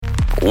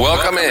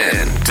Welcome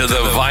in to the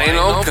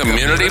Vinyl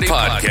Community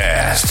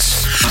Podcast.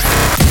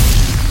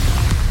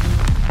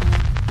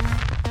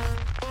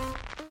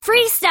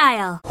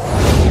 Freestyle.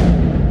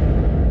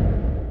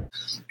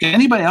 Can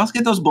anybody else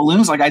get those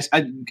balloons? Like,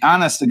 I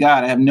honest to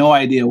God, I have no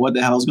idea what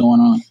the hell's going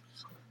on.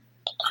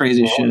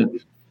 Crazy shit.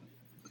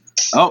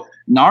 Oh,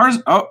 Nars.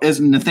 Oh,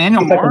 is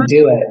Nathaniel If I can Mars?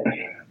 do it.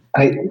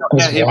 I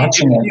was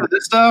watching it.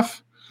 This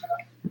stuff?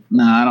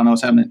 Nah, I don't know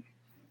what's happening.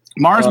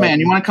 Mars man,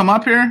 you want to come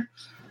up here?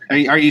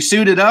 Are you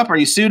suited up? Are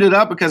you suited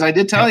up? Because I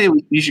did tell you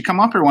you should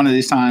come up here one of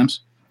these times.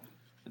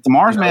 If the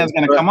Mars man's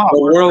going to come up. The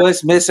world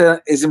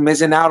isn't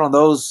missing out on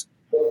those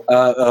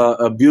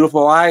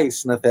beautiful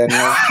eyes,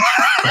 Nathaniel.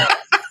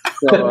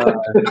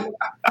 So,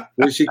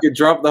 wish you could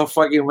drop the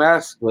fucking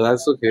mask, but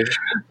that's okay.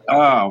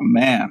 Oh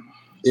man.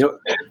 Yep.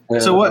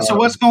 So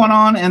what's going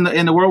on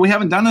in the world? We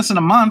haven't done this in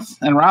a month,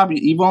 and Rob,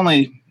 you've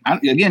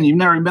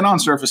never been on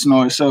Surface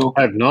Noise, so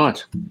I have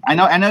not. I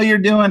know you're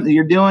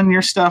doing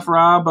your stuff,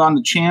 Rob, on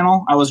the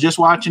channel. I was just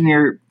watching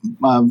your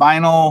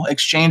vinyl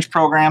exchange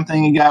program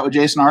thing you got with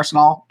Jason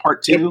Arsenal,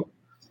 part 2.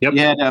 Yep. You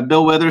had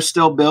Bill Withers,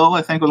 Still Bill,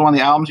 I think was one of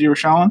the albums you were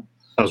showing.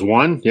 That was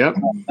one. Yep.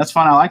 That's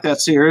fun. I like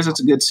that series. It's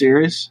a good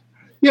series.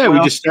 Yeah,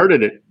 we just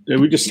started it. And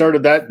we just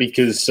started that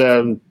because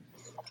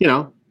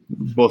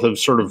both have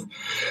sort of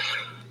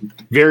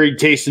varied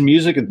taste in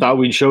music and thought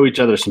we'd show each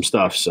other some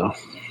stuff. So.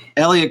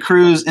 Elliot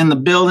Cruz in the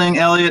building.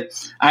 Elliot,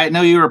 I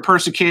know you were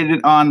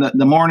persecuted on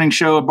the morning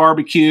show at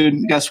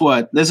Barbecued. Guess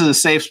what? This is a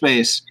safe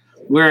space.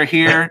 We're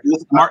here.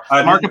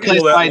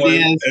 Marketplace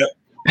ideas.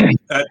 I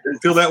didn't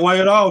feel that way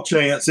at all,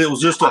 Chance. It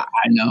was just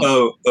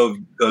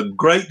a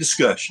great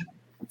discussion.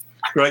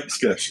 Great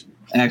discussion.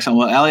 Excellent.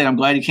 Well, Elliot, I'm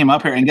glad you came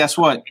up here. And guess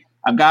what?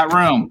 I've got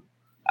room.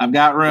 I'm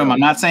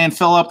not saying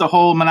fill up the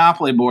whole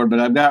Monopoly board, but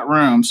I've got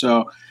room.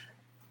 So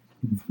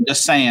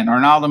just saying,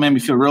 Arnaldo made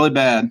me feel really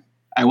bad.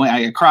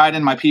 I cried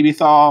in my PB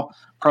Thal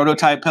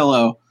prototype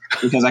pillow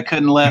because I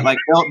couldn't let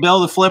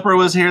Bill the Flipper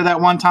was here that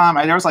one time.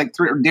 There was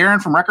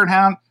Darren from Record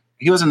Hound.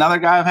 He was another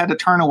guy I've had to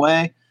turn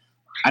away.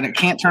 I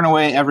can't turn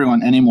away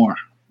everyone anymore.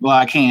 Well,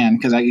 I can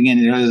because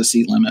there is a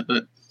seat limit,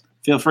 but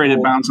feel free to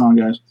bounce on,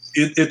 guys.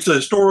 It's a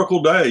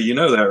historical day. You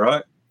know that,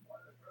 right?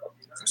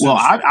 Well,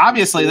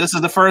 obviously, this is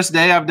the first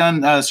day I've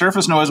done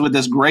Surface Noise with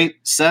this great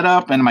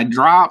setup and my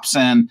drops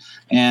and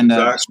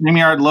exactly.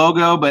 StreamYard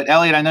logo. But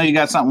Elliot, I know you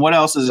got something. What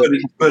else is it?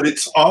 But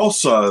it's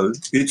also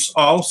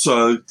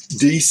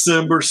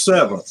December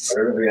 7th,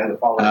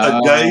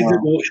 a day that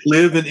will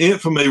live in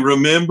infamy.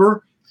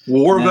 Remember,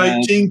 War of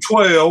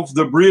 1812,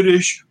 the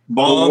British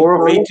bombed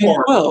War of Pearl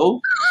Harbor.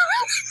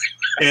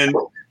 1812, and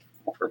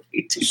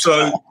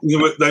so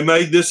they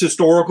made this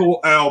historical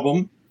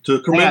album to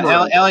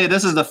commemorate. Elliot,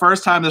 this is the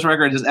first time this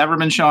record has ever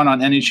been shown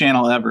on any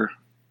channel ever.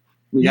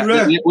 We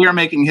are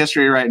making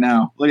history right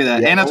now. Look at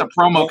that. And it's a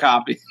promo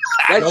copy.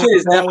 that shit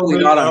is definitely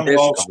not on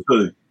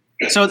disco.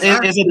 So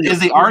is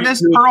the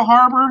artist Pearl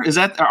Harbor? Is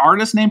that the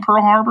artist named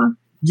Pearl Harbor?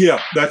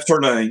 Yeah, that's her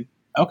name.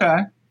 Okay.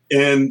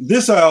 And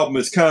this album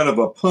is kind of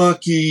a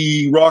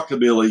punky,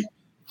 rockabilly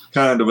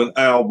kind of an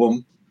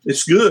album.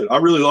 It's good. I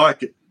really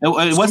like it.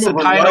 What's the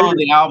title of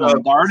the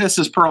album? The artist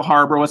is Pearl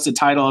Harbor. What's the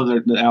title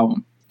of the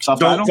album?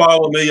 Don't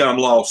Follow Me, I'm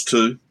Lost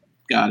Too.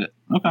 Got it.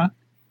 Okay.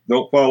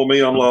 Don't Follow Me,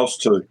 I'm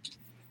Lost Too.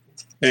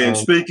 And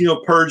speaking of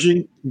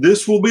purging,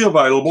 this will be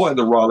available at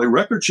the Raleigh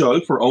Record Show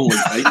for only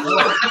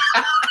 $8.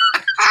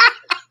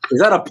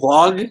 Is that a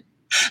plug?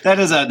 That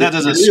is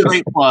a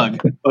straight plug.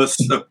 A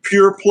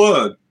pure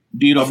plug.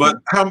 Beautiful. But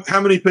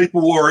how many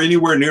people are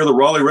anywhere near the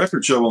Raleigh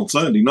Record Show on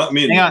Sunday? Not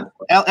many. Hang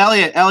on,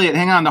 Elliot,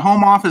 hang on. The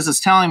home office is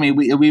telling me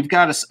we've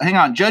got to hang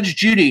on. Judge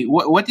Judy,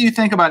 what do you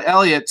think about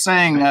Elliot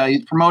saying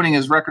he's promoting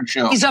his record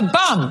show? He's a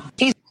bum.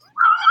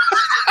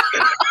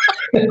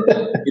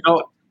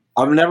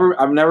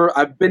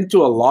 I've been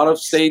to a lot of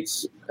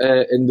states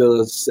in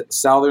the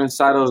southern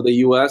side of the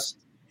U.S.,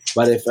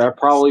 but if I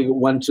probably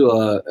went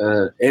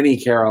to any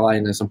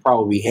Carolinas, I'm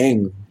probably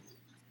hanged.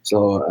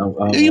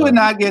 So you would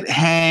not get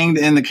hanged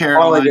in the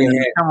Carolinas.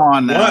 Come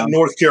on now. Not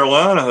North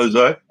Carolina,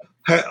 Jose.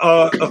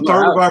 A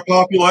third of our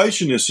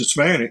population is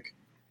Hispanic.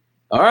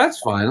 Oh, that's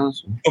fine.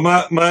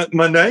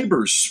 My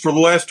neighbors for the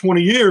last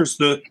 20 years,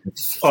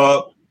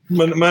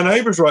 my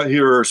neighbors right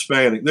here are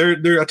Hispanic.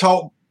 I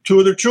taught 2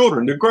 of their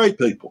children. They're great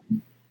people.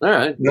 All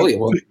right.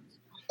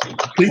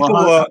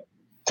 People.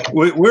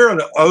 We're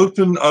an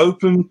open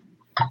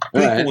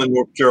people in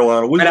North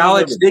Carolina. And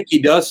Alex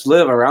Dickey does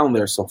live around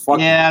there, so fuck.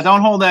 Yeah,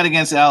 don't hold that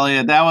against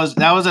Elliot. That was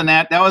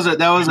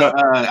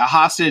a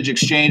hostage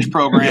exchange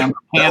program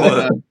from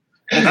Canada.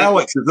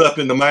 Alex is up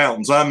in the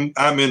mountains. I'm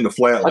in the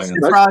flatlands.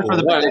 That's probably for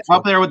the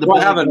up there with the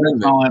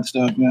and all that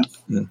stuff.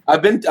 Yeah.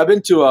 I've been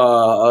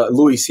to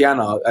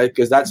Louisiana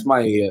because that's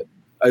I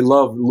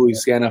love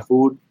Louisiana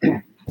food.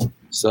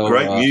 So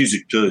great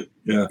music too.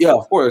 Yeah. Yeah,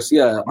 of course.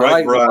 Yeah.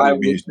 Great variety of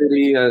music.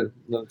 City,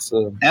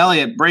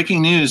 Elliot,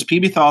 breaking news.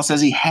 PB Thal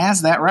says he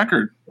has that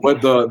record.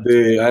 What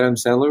the Adam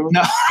Sandler one?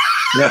 No.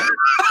 Yeah.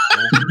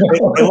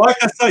 And like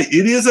I say,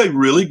 it is a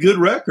really good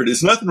record.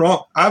 It's nothing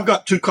wrong. I've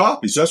got 2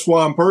 copies. That's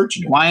why I'm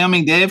purchasing it.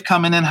 Wyoming Dave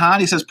coming in hot.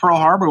 He says Pearl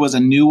Harbor was a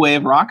new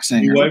wave rock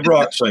singer. New wave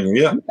rock singer,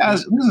 yeah.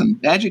 Guys, listen,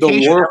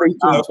 education.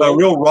 A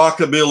real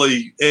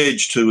rockabilly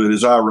edge to it,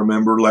 as I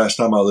remember last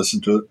time I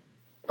listened to it.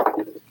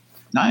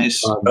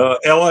 Nice.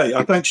 L.A.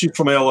 I think she's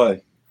from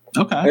L.A.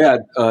 Okay.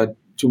 Yeah.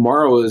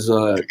 Tomorrow is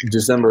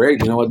December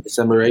 8th. You know what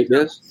December 8th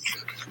is?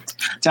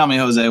 Tell me,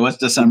 Jose, what's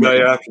The December?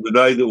 day after the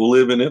day that will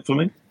live in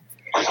infamy.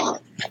 I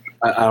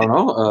don't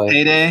know.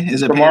 Payday?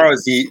 Is it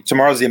Tomorrow's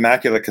the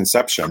Immaculate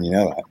Conception. You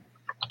know that.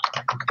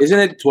 Isn't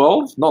it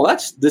 12? No,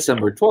 that's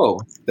December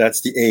 12th.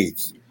 That's the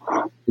 8th.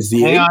 Is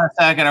the Hang 8th? on a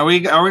second. Are we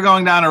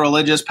going down a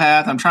religious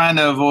path? I'm trying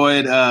to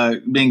avoid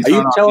being. Are you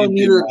thrown off telling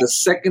me YouTube. that the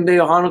second day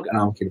of Hanukkah?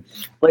 No, I'm kidding.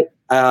 But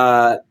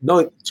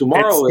no,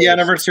 tomorrow It's is the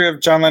anniversary of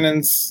John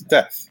Lennon's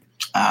death.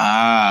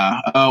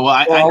 Well,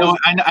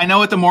 I know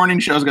what the morning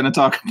show is going to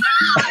talk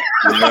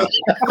about.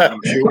 Yeah, I'm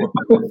sure.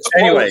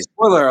 Anyway,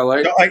 spoiler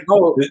alert.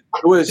 No, it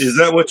was. Is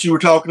that what you were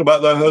talking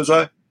about, though,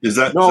 Jose? Is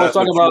that? No, I was is that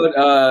talking what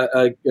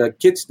about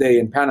Kids Day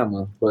in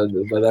Panama, but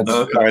that's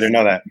Okay. I didn't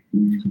know that.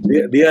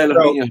 Dia de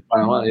los Niños in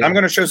Panama. Yeah. I'm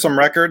going to show some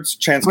records.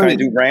 Chance, can I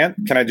do rant?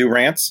 Can I do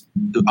rants?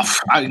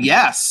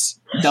 Yes,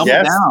 double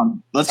Yes?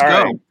 down. Let's All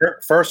go. right.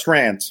 First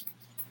rant.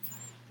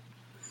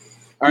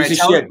 All right,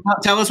 Piece of shit.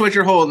 tell us what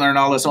you're holding,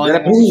 Arnaldus. Is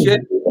that a piece of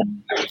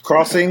shit?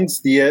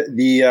 Crossings, the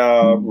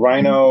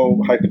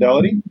Rhino High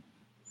Fidelity.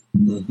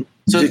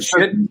 So, Is it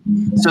shit?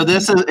 so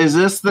is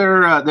this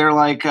their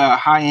like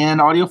high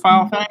end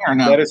audiophile thing or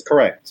no? That is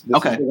correct. This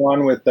Okay. is the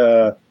one with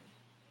the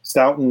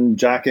Stoughton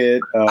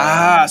jacket.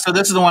 So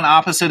this is the one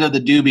opposite of the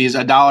Doobies, $1 Is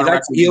that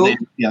record. sealed?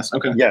 Yes.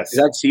 Okay. Yes. Is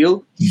that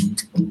sealed?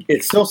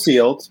 It's still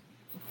sealed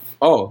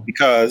Oh,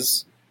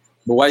 because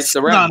but why is the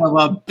Son round? of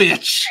a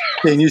bitch.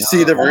 can you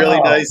see the really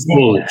nice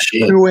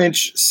Bullshit.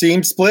 2-inch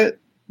seam split?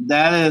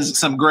 That is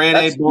some grade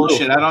That's A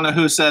bullshit. cool. I don't know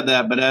who said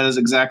that, but that is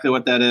exactly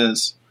what that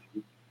is.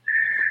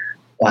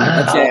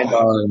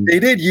 Wow. They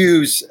did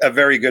use a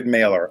very good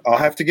mailer. I'll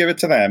have to give it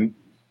to them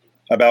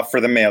for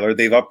the mailer.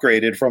 They've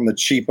upgraded from the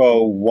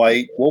cheapo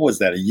white. What was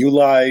that? A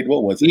Uline?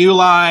 What was it?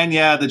 Uline,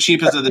 yeah, the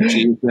cheapest of the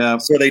cheap. Yeah.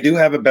 So they do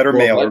have a better Well,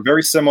 mailer, what?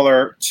 very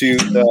similar to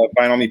the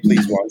Vinyl Me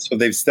Please one. So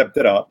they've stepped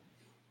it up.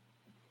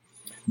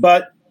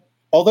 But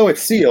although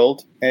it's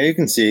sealed, and you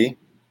can see,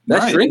 That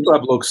Right. shrink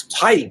wrap looks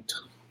tight.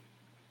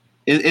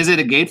 Is it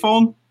a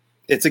gatefold?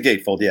 it's a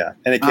gatefold, yeah.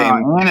 And it came,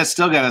 And it's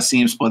still got a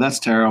seam split. That's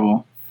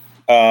terrible.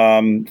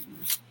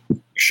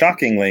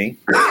 shockingly,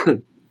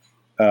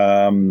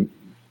 I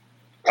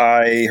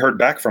heard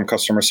back from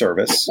customer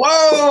service,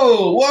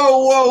 Whoa.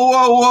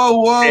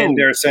 and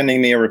they're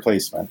sending me a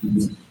replacement.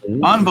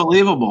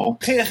 Unbelievable.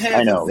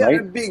 I know,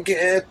 right? Big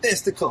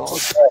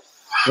testicles.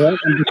 Well,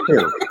 I'm just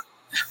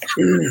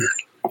curious.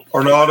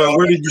 Arnaldo,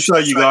 where did you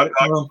say you got it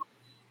from?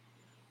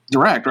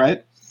 Direct,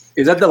 right?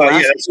 Is that the Oh, last?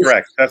 yeah, that's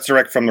correct. That's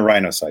direct from the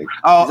Rhino site.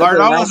 Oh, Is that the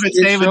Arnaldo's last been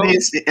kid saving show?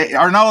 these.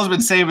 Arnaldo's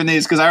been saving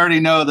these because I already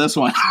know this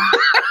one.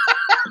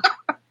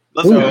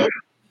 Let's So go.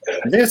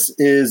 this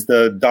is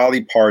the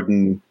Dolly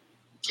Parton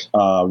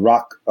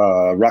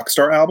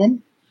Rockstar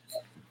album.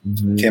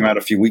 Came out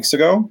a few weeks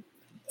ago.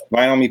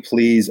 Vinyl Me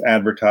Please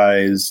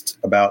advertised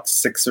about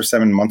 6 or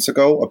 7 months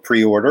ago a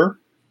pre-order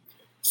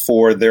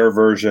for their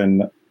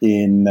version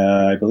in,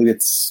 I believe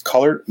it's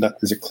colored.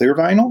 Is it clear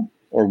vinyl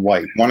or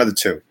white? One of the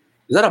two.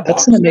 Is that a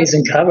That's box? an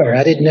amazing cover.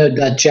 I didn't know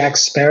that Jack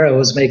Sparrow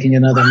was making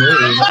another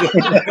movie.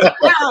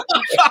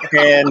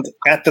 And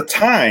at the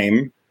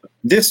time,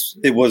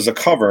 it was a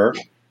cover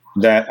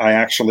that I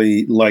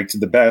actually liked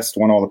the best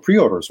when all the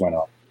pre-orders went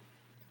up.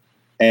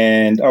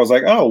 And I was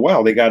like, oh,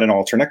 wow, they got an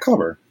alternate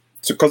cover.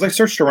 So, because I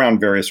searched around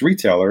various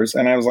retailers,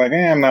 and I was like,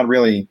 I'm not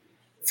really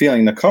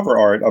feeling the cover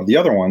art of the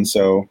other one,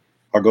 so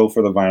I'll go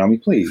for the Vinyl Me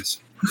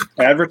Please.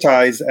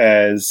 Advertised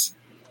as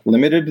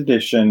limited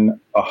edition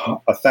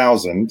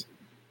 1,000,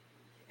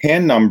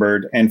 hand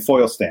numbered and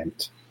foil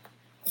stamped.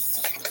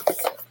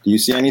 Do you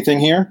see anything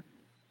here?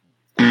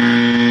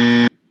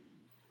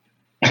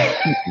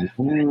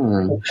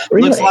 Really?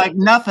 Looks like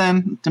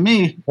nothing to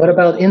me. What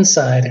about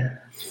inside?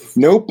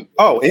 Nope.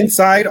 Oh,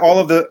 inside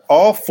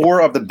all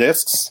 4 of the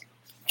discs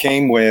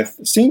came with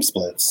seam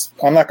splits.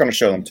 I'm not going to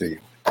show them to you.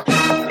 Wait,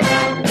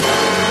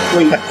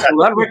 so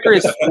that record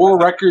is 4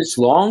 records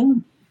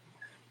long?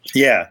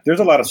 Yeah, there's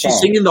a lot of She's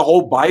songs. singing the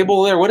whole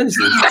Bible there? What is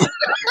this?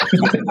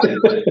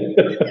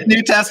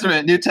 New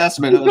Testament.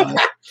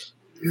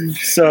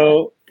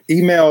 So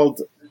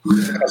emailed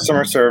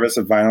customer service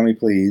at Vinyl Me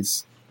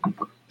Please,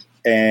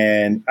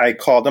 and I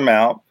called them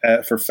out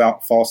for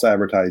false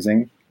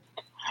advertising,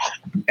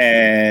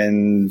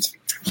 and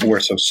we're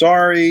so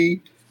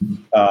sorry.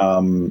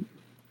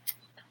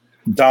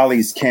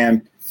 Dolly's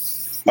camp.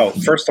 Oh,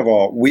 first of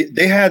all,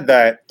 they had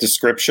that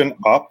description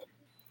up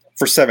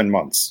for 7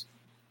 months.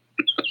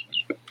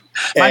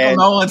 Michael And-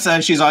 Nolan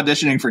says she's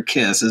auditioning for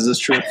Kiss. Is this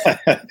true?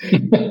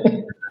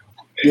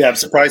 Yeah, I'm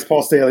surprised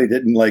Paul Staley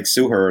didn't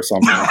sue her or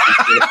something.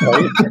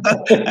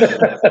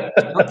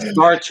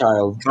 Star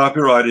Child.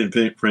 Copyright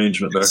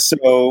infringement there.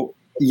 So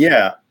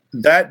yeah,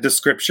 that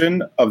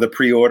description of the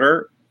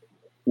pre-order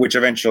which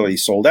eventually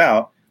sold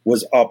out,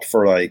 was up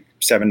for like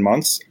 7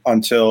 months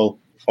until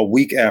a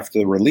week after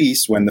the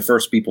release, when the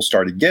first people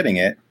started getting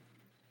it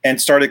and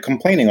started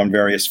complaining on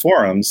various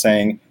forums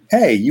saying,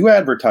 hey, you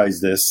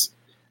advertised this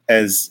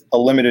as a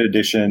limited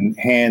edition,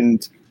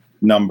 hand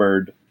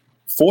numbered,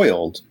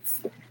 foil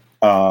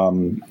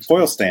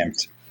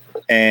stamped.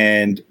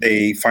 And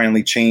they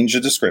finally changed the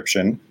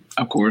description.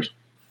 Of course.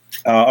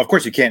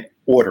 You can't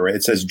order it.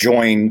 It says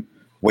join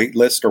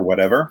waitlist or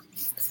whatever,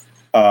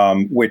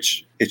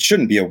 which it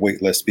shouldn't be a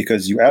waitlist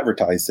because you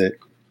advertised it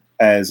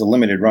as a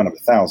limited run of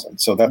 1,000.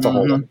 So that's a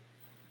whole. In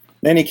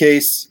any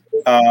case,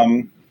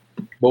 but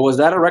was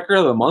that a record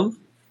of the month?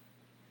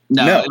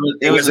 No,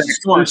 it was an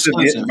exclusive.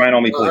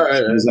 Vinyl Me Please.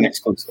 It was an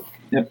exclusive.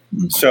 Yep.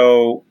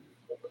 So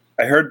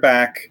I heard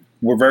back.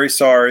 We're very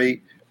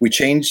sorry. We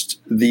changed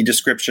the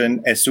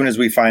description as soon as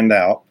we find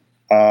out.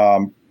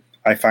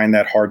 I find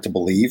that hard to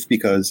believe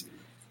because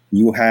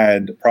you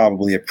had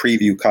probably a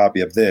preview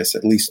copy of this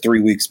at least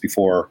 3 weeks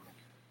before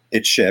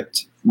it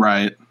shipped.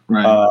 Right.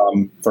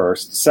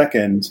 First.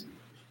 Second,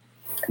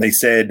 they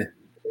said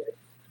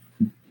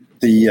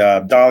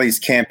the Dolly's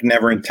camp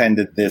never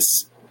intended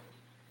this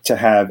to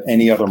have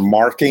any other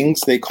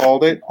markings, they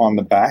called it, on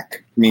the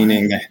back,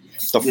 meaning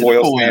the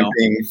foil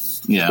stamping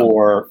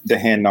or the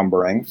hand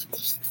numbering,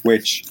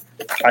 which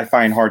I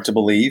find hard to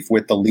believe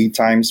with the lead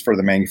times for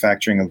the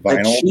manufacturing of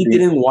vinyl. Like she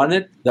didn't want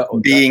it?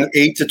 Being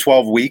 8 to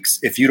 12 weeks,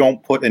 if you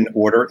don't put an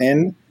order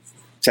in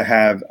to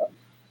have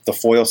the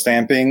foil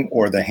stamping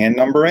or the hand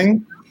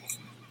numbering.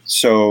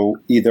 So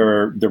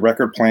either the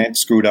record plant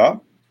screwed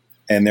up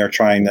and they're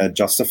trying to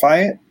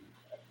justify it.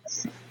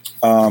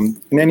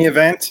 In any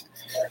event,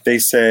 they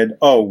said,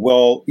 oh,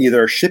 we'll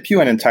either ship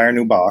you an entire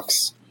new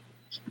box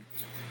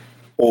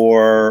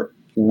or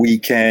we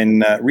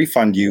can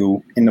refund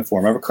you in the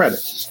form of a credit.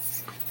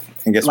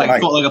 And guess what?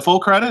 Like a full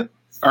credit?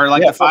 Or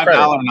like the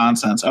 $5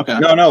 nonsense? Okay.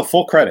 No,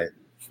 full credit.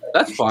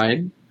 That's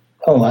fine.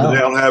 Oh, wow.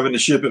 Without having to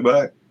ship it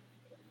back.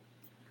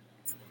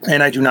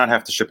 And I do not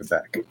have to ship it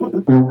back.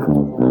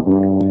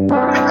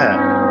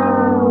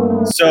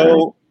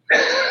 So,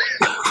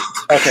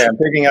 okay, I'm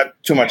taking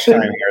up too much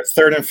time here.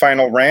 Third and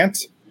final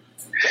rant.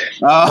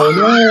 Oh,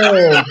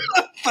 no.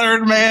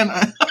 Third man.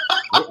 I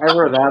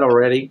heard that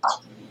already.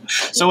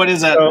 So what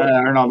is that,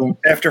 Arnaldo?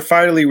 After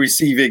finally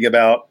receiving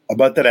about a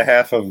month and a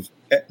half of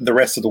the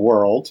rest of the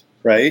world,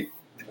 right?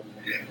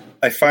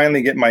 I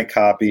finally get my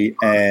copy,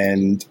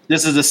 and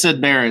this is the Sid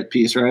Barrett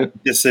piece, right?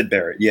 The Sid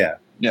Barrett, yeah.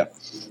 Yeah.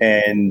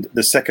 And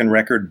the second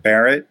record,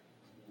 Barrett,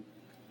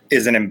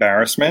 is an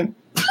embarrassment.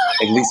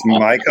 At least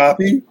my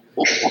copy.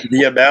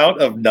 The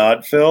amount of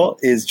non-fill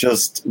is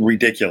just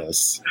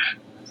ridiculous.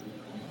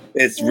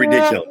 It's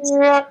ridiculous.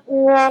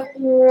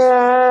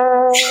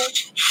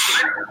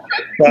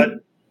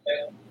 But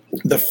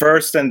the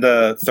first and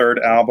the third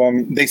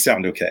album, they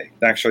sound okay.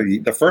 Actually,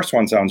 the first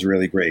one sounds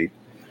really great.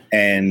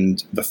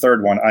 And the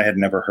third one, I had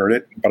never heard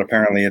it, but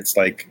apparently it's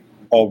like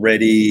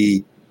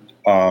already,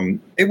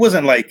 it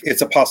wasn't like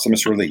it's a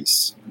posthumous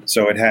release.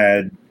 So it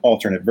had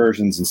alternate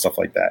versions and stuff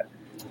like that.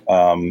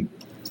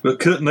 But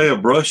couldn't they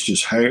have brushed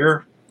his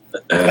hair?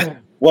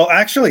 Well,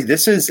 actually,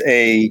 this is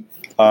the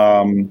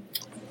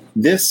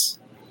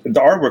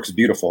artwork's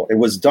beautiful. It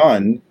was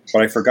done,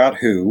 but I forgot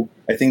who.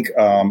 I think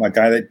a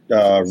guy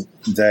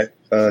that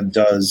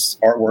does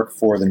artwork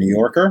for the New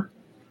Yorker.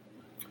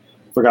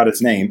 Forgot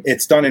his name.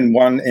 It's done in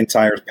one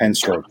entire pen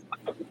stroke.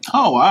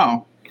 Oh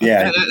wow!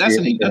 Yeah, that's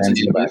a neat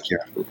back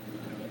here.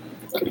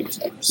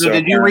 So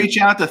did you reach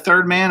out to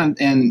Third Man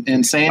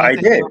and say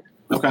anything? I did.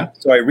 Okay.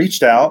 So I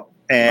reached out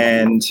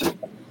and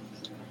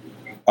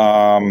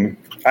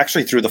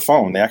actually through the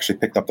phone. They actually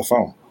picked up the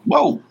phone.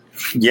 Whoa.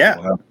 Yeah.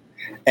 Wow.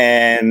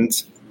 And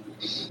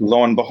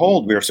lo and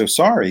behold, we are so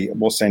sorry.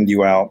 We'll send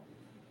you out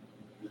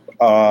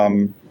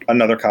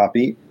another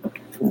copy.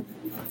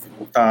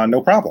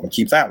 No problem.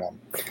 Keep that one.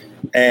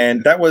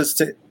 And that was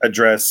to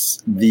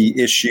address the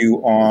issue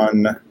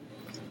on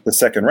the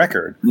second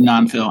record.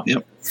 Non-fill,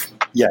 yep.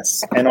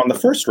 Yes. And on the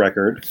first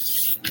record,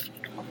 do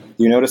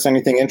you notice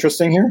anything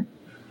interesting here?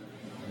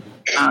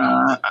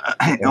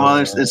 Well,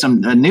 there's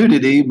some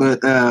nudity,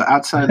 but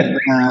outside of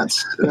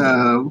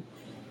that,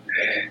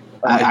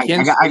 I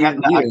got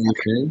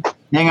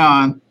hang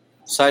on.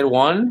 Side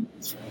one.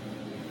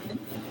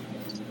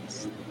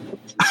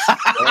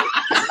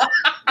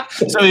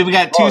 So we've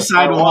got two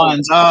side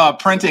ones. Oh,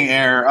 printing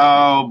error.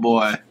 Oh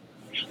boy.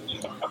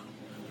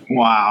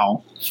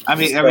 Wow. I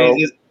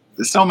mean,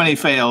 so many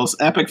fails,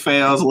 epic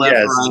fails, left,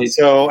 right.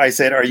 So I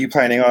said, "Are you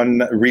planning on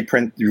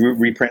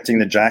reprinting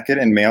the jacket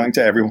and mailing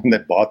to everyone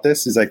that bought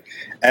this?" He's like,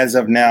 "As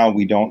of now,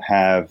 we don't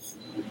have.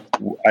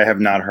 I have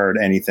not heard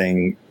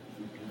anything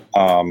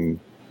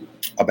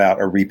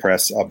about a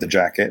repress of the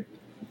jacket.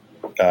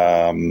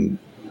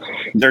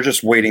 They're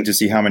just waiting to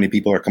see how many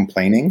people are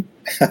complaining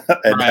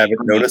and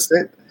haven't noticed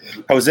it."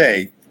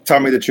 Jose, tell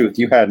me the truth.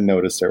 You hadn't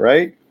noticed it,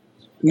 right?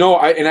 No,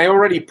 I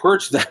already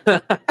purged that.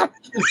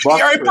 You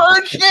already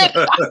purged it?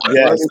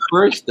 Yes. I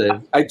purged it.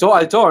 I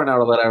told her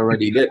now that I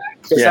already did.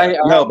 Yeah.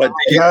 But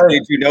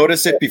did you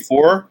notice it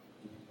before?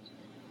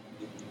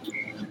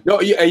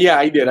 No, yeah,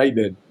 I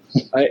did.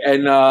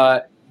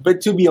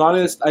 But to be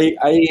honest, I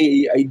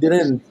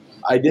didn't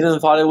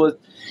thought it was,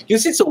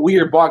 because it's a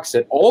weird box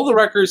set. All the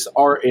records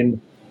are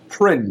in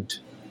print,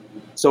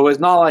 so it's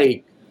not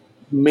like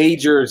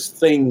major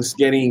things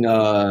getting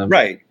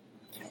right.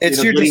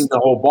 It's getting just the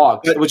whole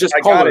box. It was just I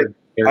got colored.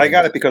 it. I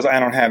got it because I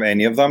don't have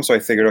any of them, so I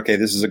figured, okay,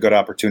 this is a good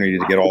opportunity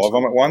to get all of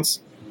them at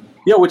once.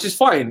 Yeah, which is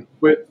fine,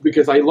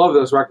 because I love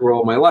this record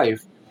all my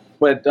life.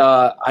 But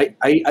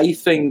I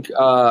think,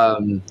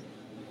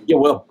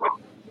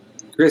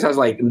 Chris has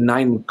like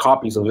 9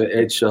 copies of it.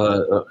 It's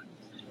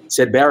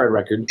Sid Barrett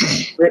record.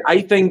 But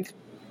I think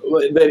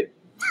that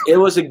it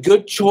was a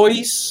good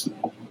choice,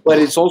 but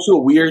it's also a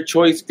weird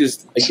choice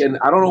because, again,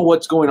 I don't know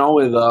what's going on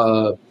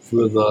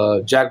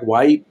with Jack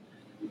White,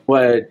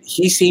 but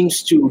he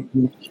seems to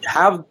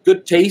have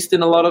good taste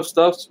in a lot of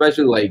stuff,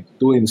 especially like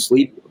doing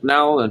Sleep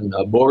now and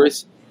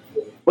Boris.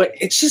 But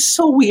it's just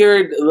so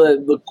weird,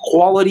 the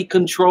quality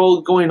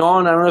control going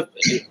on. I don't know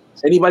if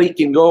anybody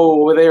can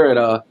go over there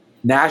at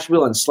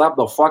Nashville and slap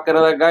the fuck out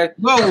of that guy.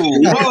 Whoa.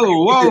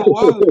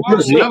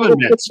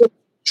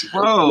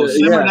 Bro,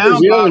 simmer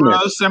down, Bob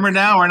Rose. Simmer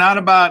down. We're not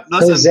about...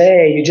 Listen.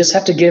 Jose, you just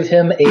have to give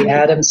him a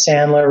Adam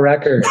Sandler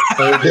record.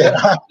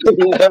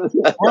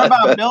 We're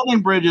about building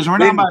bridges. We're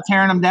not about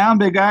tearing them down,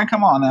 big guy.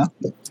 Come on now.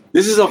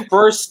 This is a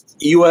first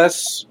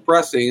U.S.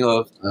 pressing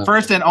of...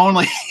 first and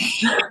only.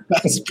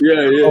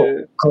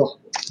 Cool.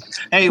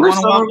 Hey, want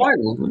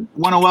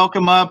to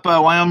welcome up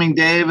Wyoming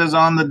Dave is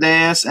on the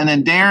dais, and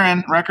then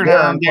Darren, record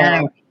hound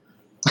Darren.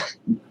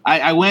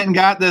 I went and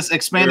got this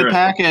expanded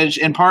package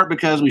in part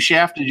because we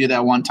shafted you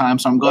that one time,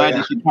 so I'm glad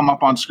you could come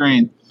up on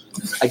screen.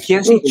 I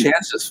can't see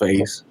Chance's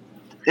face.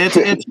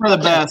 It's for the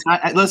best.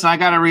 Listen, I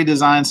got to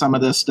redesign some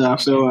of this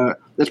stuff, so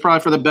it's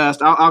probably for the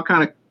best. I'll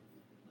kind of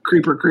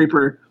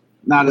creeper,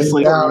 not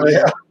asleep.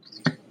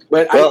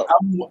 But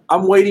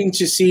I'm waiting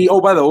to see. Oh,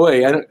 by the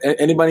way,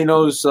 anybody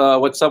knows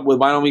what's up with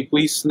Vinyl Me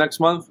Please next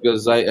month?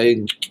 Because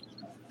I'm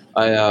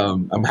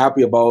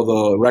happy about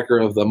the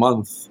record of the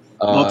month.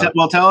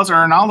 Well, tell us, or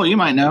Arnaldo, you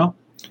might know.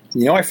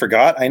 I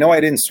forgot. I know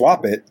I didn't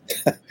swap it.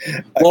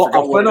 Well,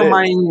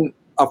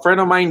 a friend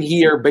of mine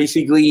here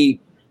basically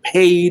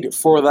paid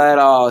for that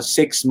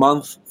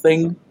 6-month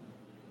thing,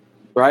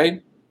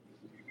 right?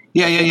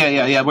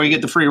 Yeah. Where you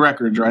get the free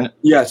records, right?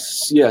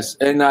 Yes.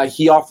 And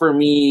he offered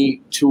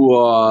me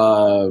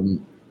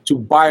to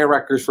buy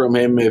records from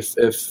him if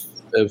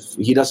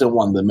he doesn't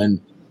want them,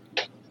 and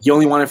he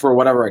only wanted for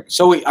whatever.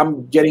 So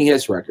I'm getting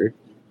his record.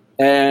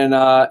 And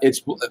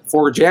it's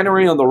for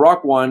January on the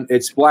rock one.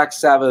 It's Black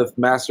Sabbath,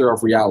 Master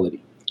of Reality.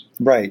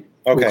 Right.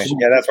 Okay.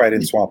 Yeah, that's why I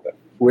didn't swap it.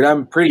 Which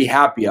I'm pretty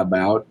happy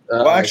about.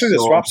 Well, actually, the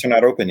swaps are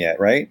not open yet,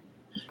 right?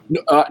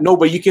 No,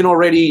 but you can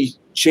already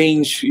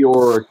change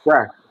your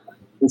track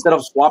instead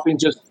of swapping.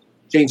 Just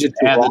change it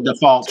to the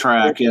default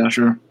track. Yeah,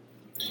 sure.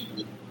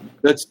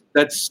 That's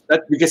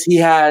because he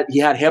had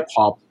hip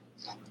hop,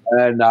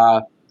 and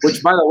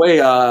which, by the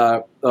way,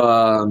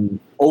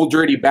 Old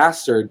Dirty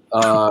Bastard.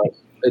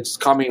 It's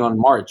coming on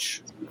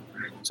March.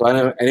 So I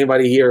know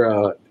anybody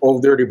here,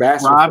 Old Dirty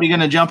Bastard. Rob, you going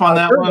to jump on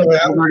that one?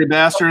 Old Dirty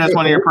Bastard, that's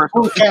one of your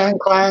personal... Wu-Tang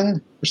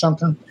Clan or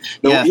something?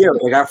 Yeah,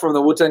 the guy from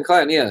the Wu-Tang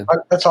Clan, yeah.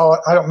 That's all.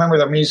 I don't remember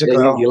the music at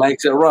all. He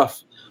likes it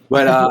rough.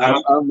 But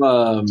I'm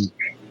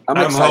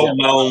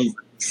holding on.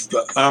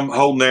 I'm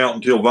holding out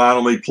until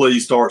Vinyl Me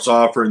Please starts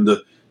offering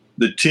the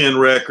 10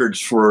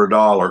 records for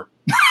 $1.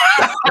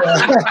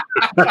 I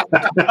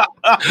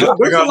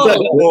got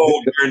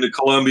spoiled during the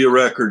Columbia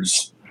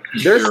Records.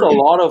 There's a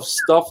lot of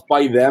stuff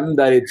by them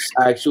that it's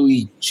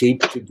actually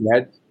cheap to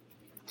get.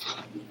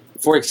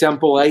 For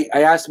example, I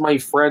asked my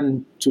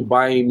friend to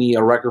buy me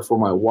a record for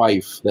my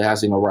wife that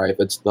hasn't arrived.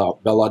 It's the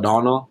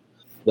Belladonna,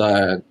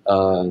 the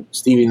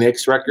Stevie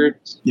Nicks record.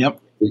 Yep.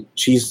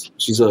 She's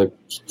a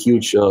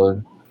huge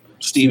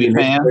Stevie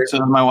fan. So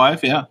is my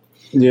wife, yeah.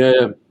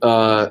 Yeah.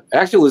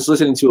 Actually, was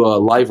listening to a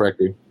live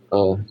record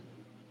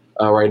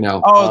right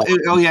now.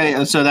 Oh,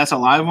 yeah. So that's a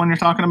live one you're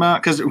talking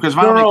about? Because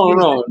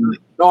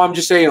No, I'm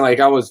just saying, like,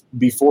 I was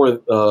before.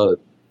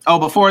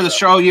 Before the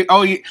show,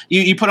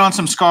 you put on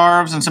some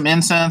scarves and some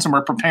incense, and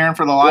we're preparing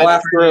for the live. Well,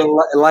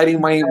 after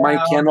lighting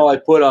my candle, I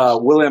put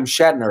William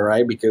Shatner,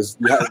 right? Because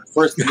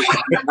first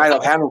night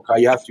of Hanukkah,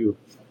 you have to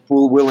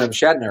pull William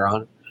Shatner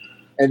on,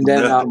 and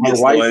then my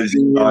wife,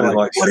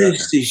 what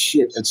is this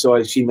shit? And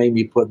so she made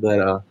me put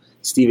that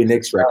Stevie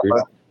Nicks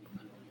record.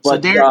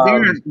 But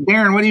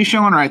Darren, what are you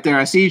showing right there?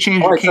 I see you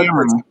changed your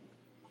camera.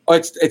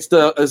 It's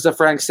the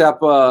Frank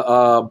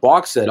Zappa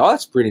box set. Oh,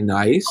 that's pretty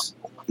nice.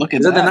 Look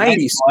at that. The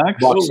 90s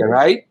box set,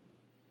 right?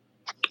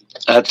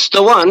 That's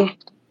the one.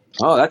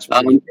 Oh, that's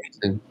pretty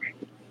amazing.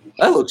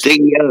 That looks.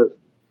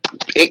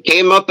 It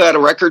came up at a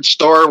record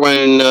store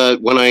when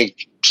I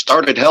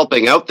started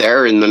helping out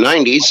there in the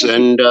 90s,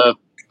 and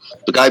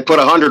the guy put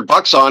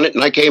 $100 on it,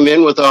 and I came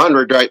in with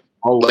 100 right,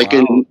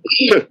 in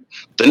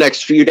the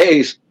next few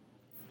days.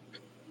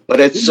 But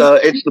it's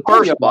the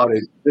first about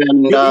it.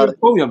 And you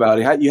told me about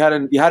it. You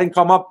hadn't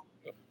come up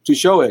to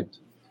show it.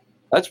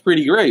 That's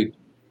pretty great.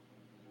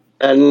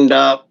 And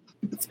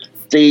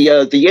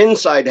The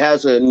inside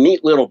has a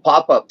neat little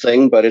pop-up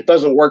thing, but it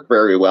doesn't work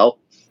very well.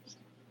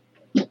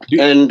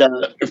 And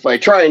if I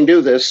try and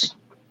do this,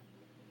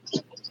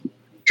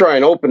 try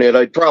and open it,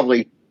 I'd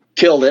probably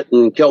kill it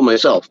and kill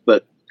myself.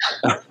 But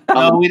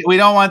no, we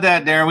don't want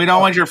that, Darren. We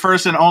don't want your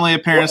first and only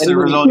appearance to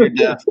result in your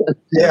death.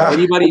 Yeah.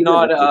 Anybody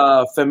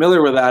not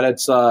familiar with that?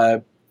 It's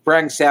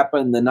Frank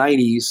Zappa in the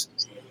 90s.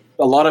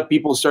 A lot of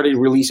people started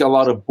releasing a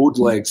lot of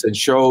bootlegs and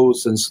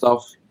shows and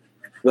stuff.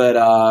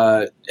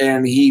 But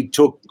and he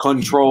took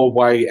control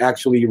by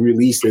actually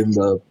releasing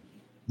the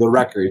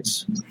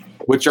records,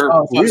 which are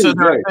really so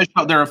good.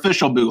 They're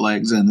official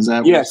bootlegs, then is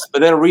that? Yes,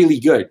 but they're really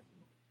good.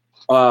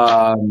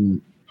 So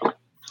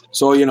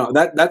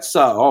that's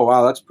oh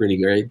wow, that's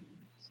pretty great.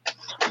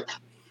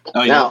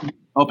 Oh yeah, now,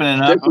 opening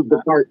it up. This is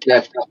the part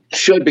that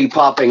should be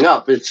popping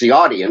up. It's the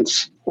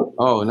audience.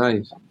 Oh,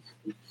 nice.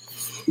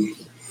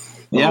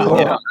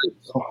 Yeah.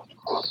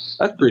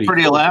 That's pretty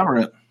cool.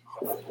 Elaborate.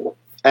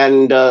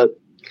 And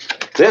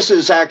this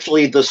is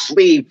actually the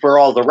sleeve for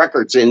all the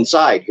records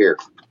inside here.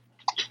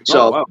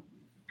 So wow.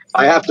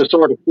 I have to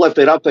sort of flip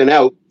it up and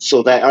out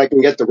so that I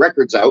can get the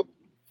records out.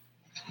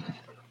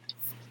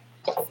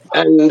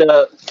 And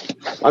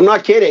I'm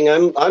not kidding.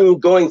 I'm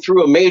going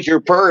through a major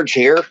purge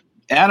here.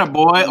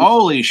 Attaboy.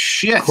 Holy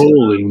shit.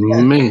 Holy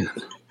man.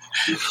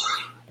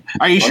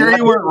 Are you sure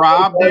you weren't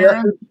robbed,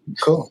 Darren?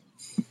 Cool.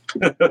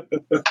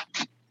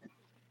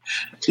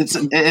 Is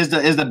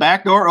the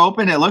back door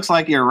open? It looks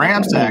like you're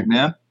ransacked,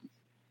 man.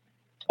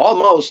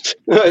 Almost.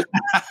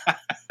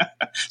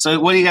 So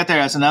what do you got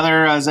there? That's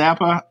another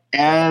Zappa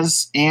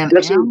as and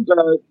This is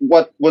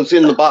what was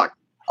in the box.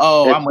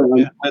 Oh, I'm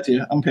with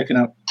you. I'm picking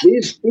up.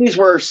 These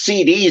were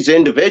CDs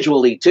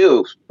individually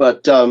too,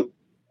 but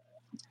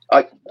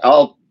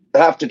I'll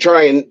have to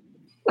try and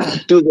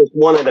do this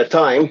one at a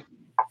time.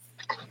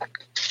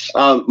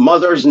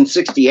 Mother's in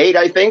 '68,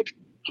 I think.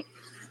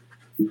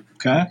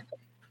 Okay.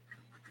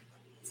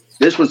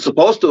 This was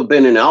supposed to have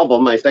been an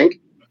album, I think.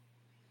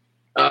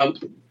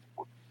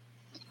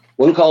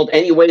 One called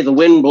Anyway the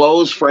Wind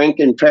Blows, Frank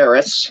in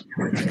Paris.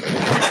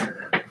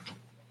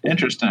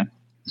 Interesting.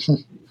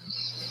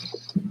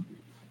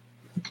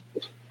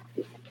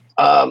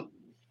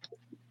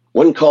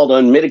 One called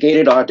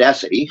Unmitigated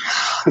Audacity.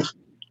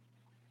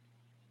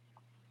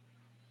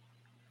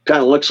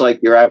 Kind of looks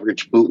like your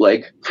average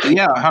bootleg.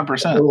 Yeah,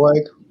 100%.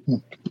 Bootleg.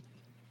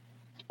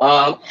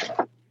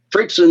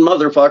 Freaks and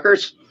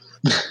Motherfuckers.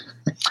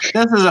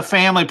 This is a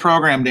family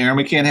program, Darren.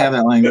 We can't have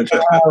that language.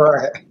 All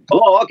right.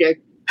 Oh, okay.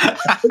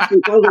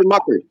 Those are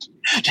muckers.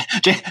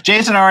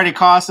 Jason already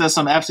cost us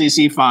some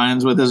FCC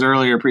fines with his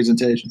earlier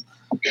presentation.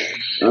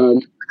 So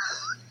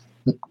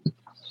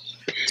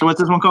what's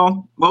this one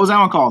called? What was that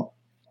one called?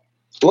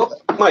 Whoop,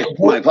 my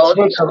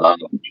apologies.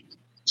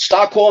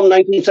 Stockholm,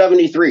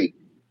 1973.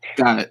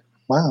 Got it.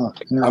 Wow.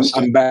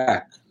 I'm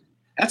back.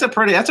 That's a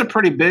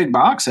pretty big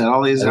box set.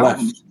 All these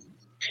albums.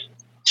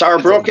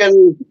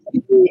 Saarbrücken,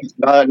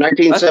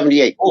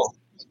 1978. Cool.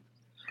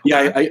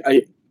 Yeah,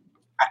 I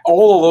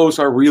all of those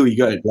are really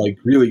good, like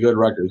really good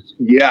records.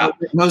 Yeah.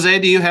 Jose,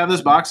 do you have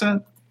this box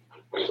set?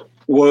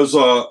 Was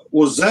Zappa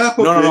was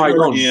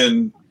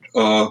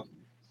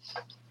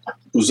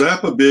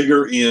Zappa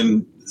bigger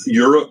in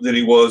Europe than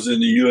he was in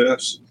the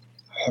U.S.?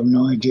 I have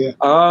no idea.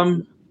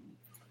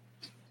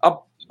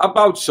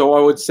 About so,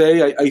 I would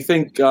say. I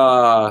think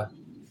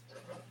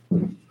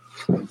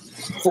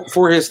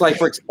for his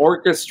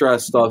orchestra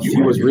stuff,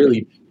 he was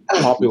really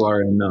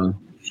popular in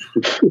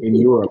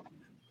Europe,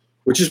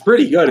 which is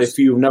pretty good if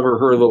you've never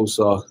heard those.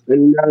 I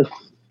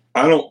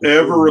don't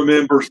ever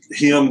remember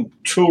him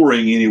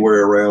touring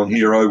anywhere around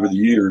here over the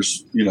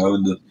years, in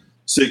the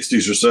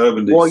 60s or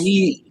 70s. Well,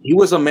 he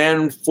was a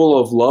man full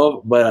of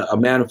love, but a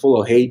man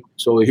full of hate,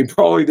 so he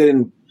probably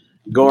didn't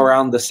go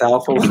around the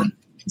South a lot,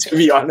 to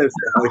be honest.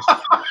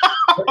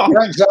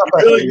 Frank Zappa.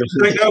 Really? You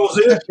think that was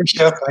it?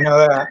 I know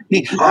that.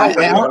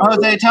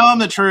 Jose, tell him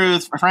the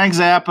truth. Frank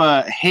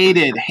Zappa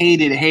hated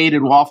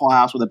Waffle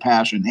House with a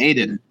passion.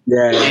 Hated.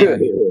 Yeah.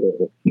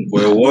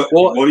 Well,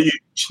 what do you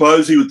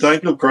suppose he would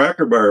think of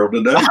Cracker Barrel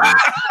today?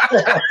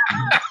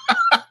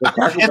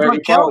 It's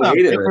what killed him.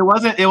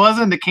 It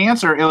wasn't the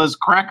cancer. It was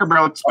Cracker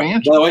Barrel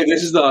expansion. By the way,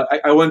 this is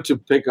I went to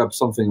pick up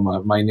something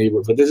my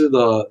neighbor, but this is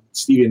the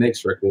Stevie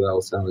Nicks record that I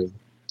was telling.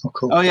 Oh,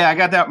 cool. Oh yeah, I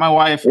got that. My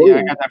wife. Yeah,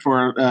 I got that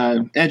for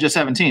Edge of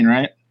 17,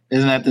 right?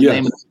 Isn't that the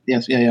name? Of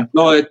Yes. Yeah.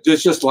 No,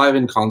 it's just live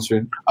in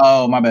concert.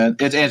 Oh, my bad.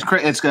 It's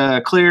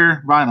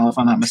clear vinyl, if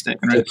I'm not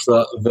mistaken. Right? It's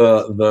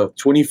the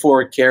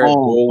 24 karat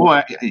gold.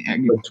 Boy,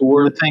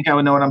 tour. I would think I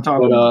would know what I'm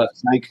talking about.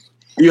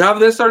 You have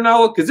this,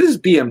 Arnaldo? Because this is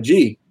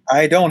BMG.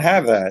 I don't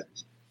have that.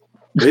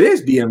 It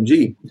is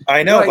BMG.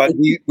 I know, but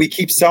we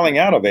keep selling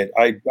out of it.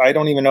 I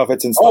don't even know if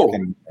it's in stock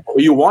anymore.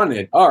 You want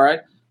it? All right.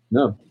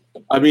 No,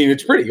 I mean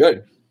it's pretty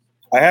good.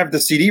 I have the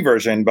CD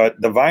version, but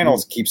the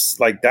vinyls keeps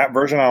that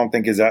version. I don't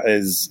think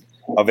is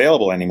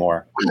available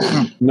anymore.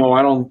 No,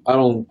 I don't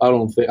know.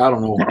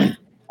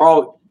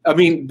 Oh, I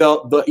mean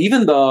the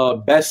even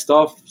the best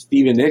stuff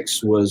Stevie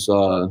Nicks was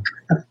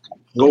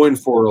going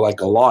for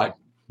a lot,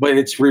 but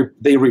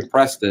they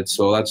repressed it,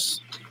 so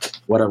that's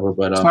whatever.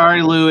 But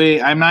sorry,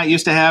 Louis, I'm not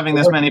used to having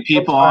this many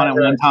people on at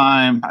one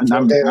time.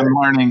 I'm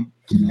learning.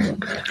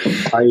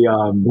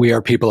 We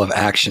are people of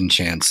action,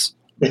 Chance.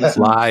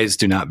 Lies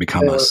do not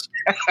become us.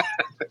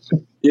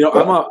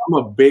 I'm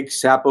a big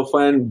Zappa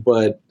fan,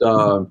 but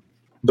the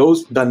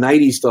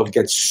 90s stuff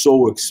gets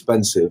so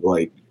expensive,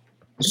 like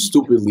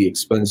stupidly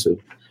expensive.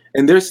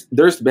 And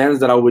there's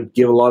bands that I would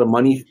give a lot of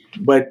money,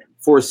 but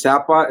for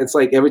Zappa, it's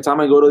like every time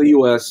I go to the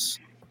US,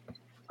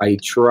 I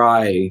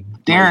try.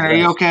 Darren, are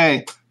you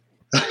okay?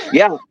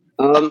 Yeah.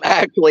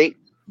 Actually,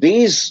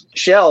 these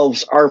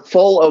shelves are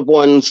full of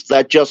ones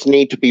that just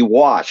need to be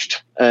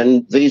washed,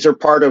 and these are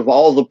part of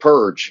all the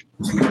purge.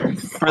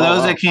 For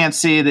those that can't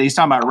see, that he's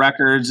talking about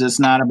records. It's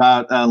not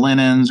about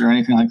linens or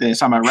anything like that. He's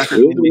talking about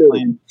records need to be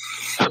clean.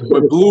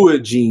 But blue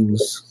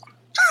jeans.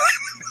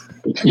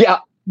 Yeah.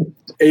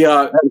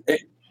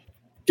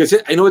 Because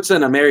I know it's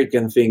an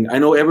American thing. I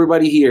know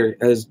everybody here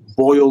has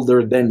boiled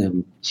their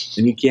denim,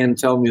 and you can't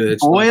tell me that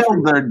it's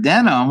boiled their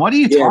denim. What are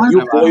you talking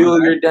about? You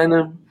boil your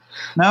denim.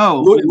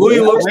 No,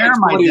 Louis looks like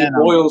somebody who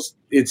boils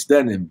its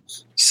denim.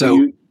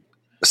 So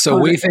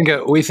we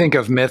think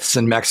of myths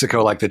in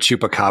Mexico like the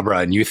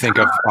chupacabra, and you think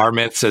of our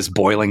myths as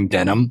boiling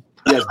denim.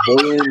 Yes,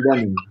 boiling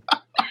denim.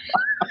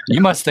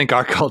 You must think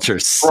our culture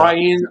sucks.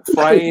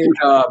 Frying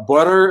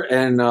butter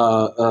and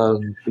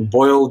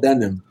boiled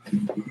denim.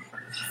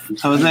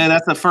 Jose,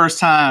 that's the first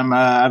time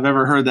I've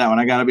ever heard that one.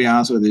 I got to be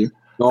honest with you.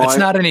 No, it's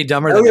not any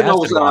dumber than Elliot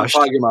knows what I'm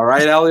talking about,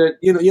 right, Elliot?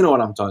 You know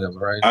what I'm talking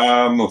about, right?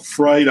 I'm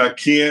afraid I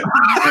can't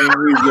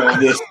read on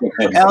this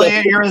one.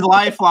 Elliot, you're his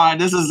lifeline.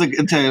 This is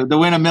to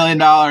win $1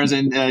 million,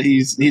 and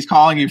he's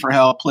calling you for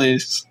help,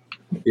 please.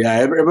 Yeah,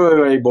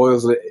 everybody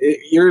boils it.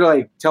 You're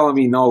like telling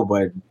me no,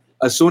 but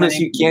as soon as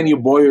you can, you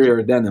boil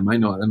your denim. I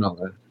know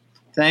that.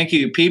 Thank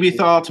you. PB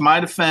Thal, to my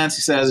defense,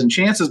 he says, in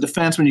Chance's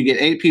defense, when you get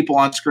 8 people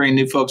on screen,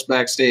 new folks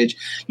backstage,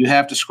 you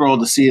have to scroll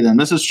to see them.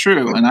 This is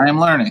true, and I am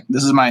learning.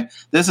 This is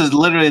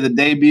literally the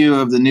debut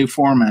of the new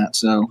format,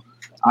 so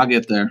I'll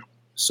get there.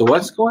 So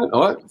what's going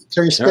on?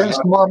 So you spend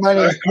some more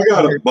money? I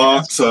got a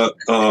box up.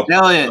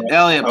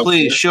 Elliot,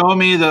 please show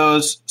me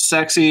those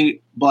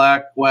sexy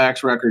black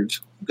wax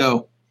records.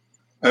 Go.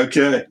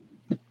 Okay.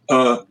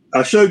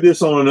 I showed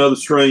this on another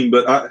stream,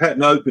 but I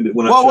hadn't opened it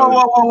when I showed it.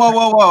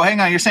 Whoa. Hang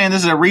on. You're saying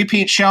this is a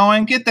repeat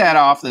showing? Get that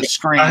off the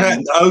screen. I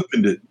hadn't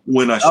opened it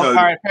when I showed it.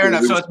 All right, fair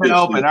enough. So it's been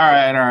open. All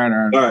right. All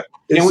right.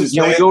 Can we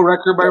go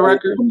record by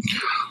record?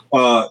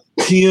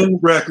 10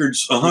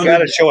 records. You got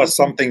to show us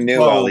something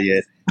new,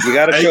 Elliot. You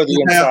got to show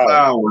the inside. 8.5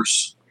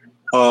 hours.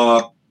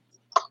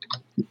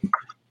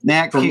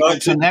 From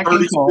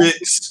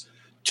 1936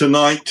 to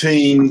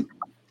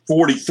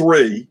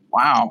 1943.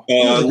 Wow.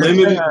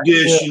 Limited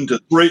edition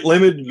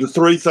limited to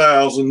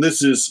 3,000.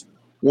 This is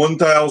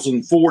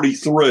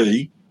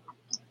 1,043.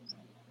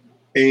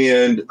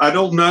 And I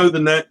don't know the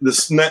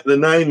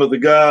name of the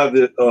guy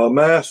that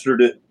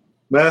mastered it.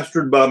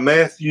 Mastered by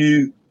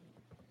Matthew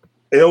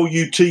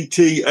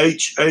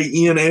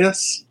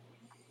Luttthans.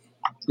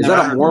 Is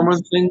that a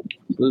Mormon thing?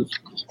 I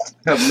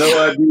have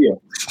no idea.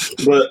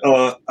 But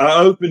I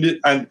opened it,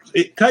 and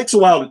it takes a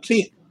while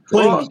to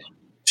clean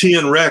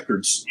 10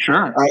 records.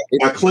 Sure.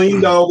 I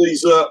cleaned all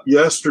these up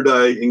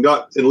yesterday and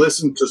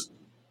listened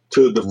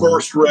to the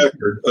first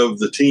record of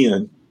the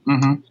 10.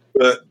 Mm-hmm.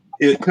 But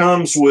it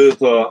comes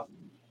with a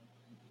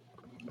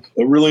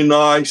really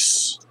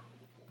nice,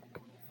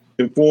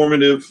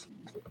 informative.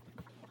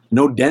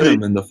 No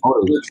denim in the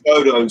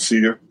photos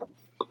here.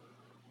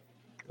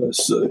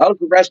 Let's see. How's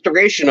the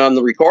restoration on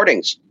the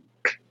recordings?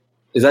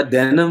 Is that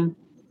denim?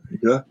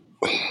 Yeah.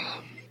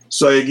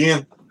 Say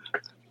again.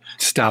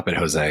 Stop it,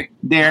 Jose.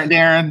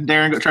 Darren,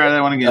 go try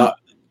that one again.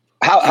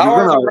 How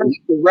are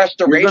the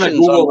restorations on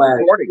the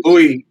recordings?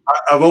 Louis,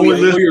 I've only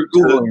listened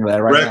to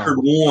that right record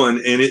now.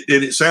 1, and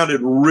it sounded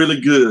really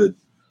good.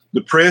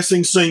 The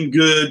pressing seemed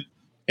good,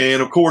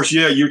 and of course,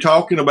 you're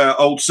talking about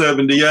old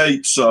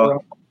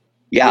 78s.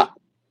 Yeah.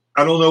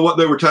 I don't know what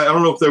they were I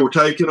don't know if they were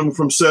taking them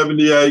from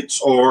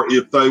 78s or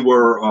if they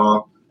were,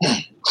 or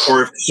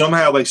if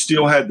somehow they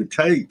still had the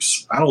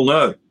tapes. I don't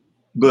know,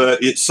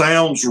 but it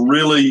sounds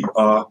really,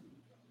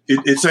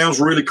 it sounds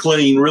really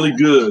clean, really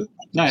good.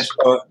 Nice.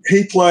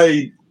 He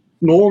played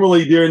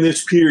normally during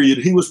this period.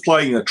 He was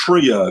playing a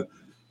trio: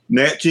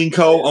 Nat King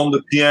Cole on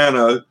the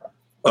piano,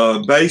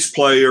 bass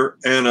player,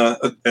 and a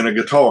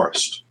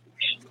guitarist.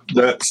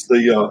 That's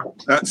the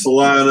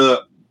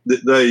lineup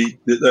that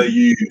they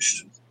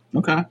used.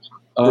 Okay.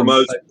 For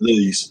most of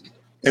these.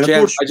 And of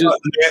course,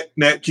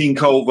 Nat King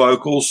Cole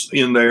vocals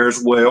in there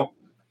as well.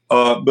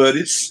 But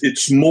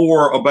it's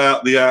more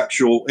about the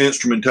actual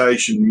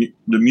instrumentation,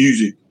 the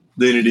music,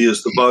 than it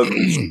is the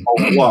vocals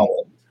on the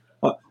wall.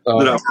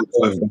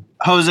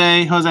 Jose,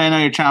 I know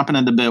you're chomping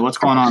at the bit. What's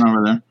going on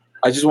over there?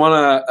 I just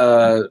want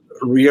to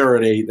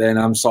reiterate, and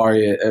I'm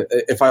sorry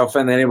if I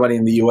offend anybody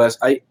in the U.S.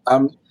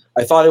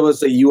 I thought it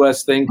was a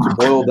U.S. thing to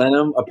boil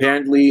denim.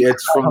 Apparently,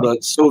 it's from the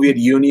Soviet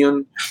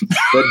Union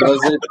that does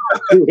it.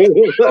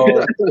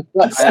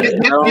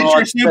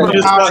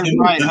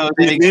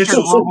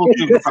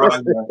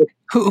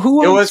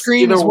 Who it was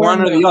either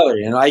one or the other,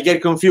 and I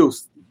get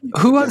confused.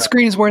 Who on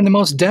screen is wearing the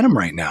most denim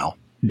right now,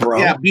 bro?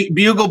 Yeah,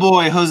 Bugle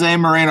Boy Jose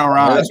Moreno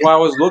Ron. That's why I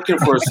was looking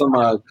for some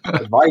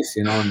advice,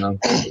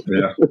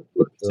 Yeah.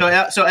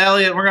 So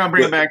Elliot, we're gonna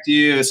bring it back to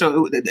you.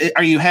 So,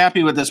 are you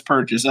happy with this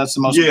purchase? That's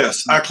the most.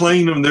 Yes, I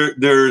cleaned them.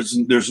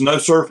 There's no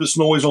surface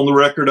noise on the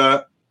record.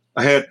 I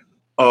had.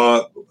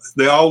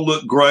 They all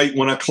look great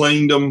when I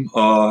cleaned them.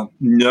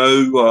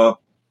 No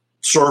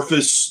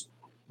surface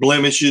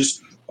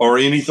blemishes or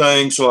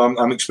anything. So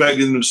I'm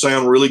expecting them to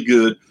sound really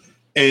good.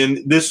 And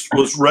this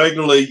was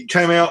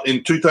came out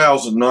in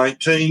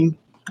 2019.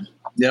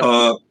 Yep.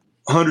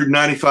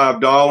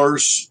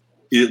 $195.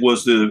 It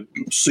was the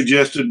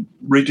suggested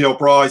retail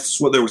price,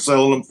 what they were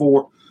selling them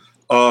for.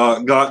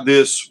 Got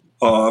this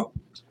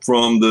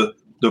from the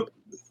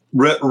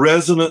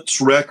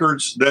Resonance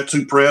Records. That's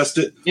who pressed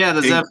it. Yeah,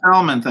 the Zev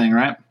Hellman thing,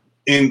 right?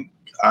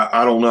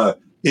 I don't know.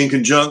 In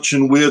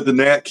conjunction with the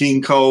Nat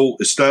King Cole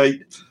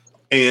estate,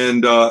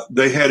 and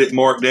they had it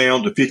marked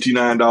down to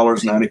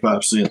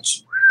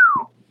 $59.95.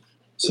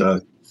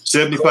 So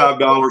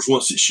 $75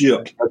 once it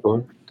shipped.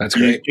 That's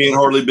great. You can't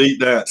hardly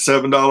beat that.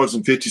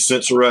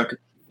 $7.50 a record.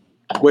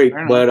 Wait,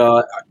 but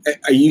are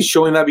you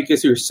showing that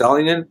because you're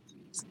selling it?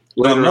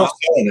 Well, I'm not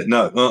selling it.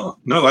 No,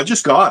 no, I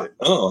just got it.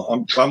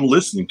 I'm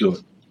listening to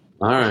it.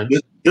 All right.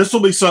 This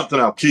will be something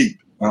I'll keep.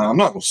 I'm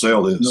not going to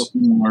sell this.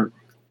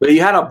 But you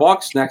had a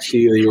box next to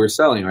you that you were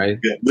selling, right?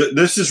 Yeah,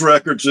 this is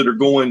records that are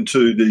going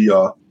to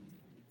the.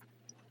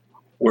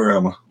 Where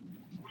am I?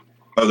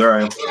 Oh, there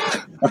I am.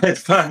 I had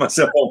to find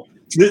myself on.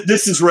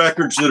 This is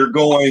records that are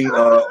going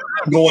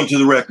to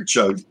the record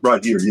show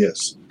right here.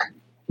 Yes.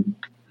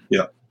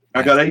 Yeah.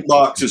 I got 8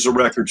 boxes of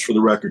records for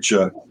the record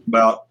show.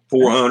 About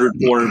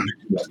 450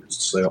 records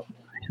to sell.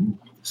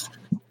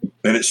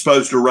 And it's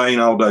supposed to rain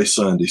all day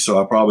Sunday,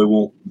 so I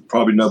probably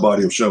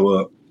nobody will show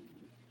up.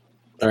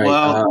 All right,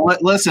 well,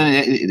 listen,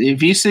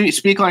 if you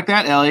speak like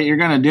that, Elliot, you're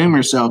going to doom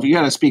yourself. You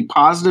got to speak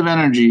positive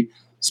energy.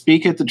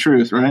 Speak at the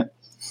truth, right?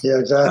 Yeah,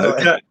 exactly.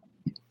 Okay.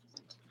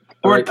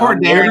 Poor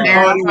Darren.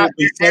 Darren, I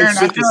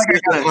feel like I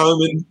got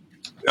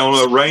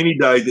on a rainy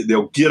day that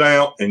they'll get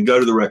out and go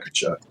to the record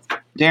show.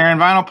 Darren,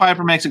 Vinyl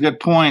Piper makes a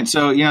good point.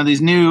 So,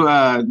 these new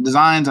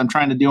designs I'm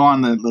trying to do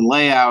on the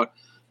layout,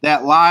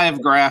 that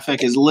live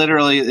graphic is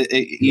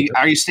literally,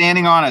 are you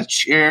standing on a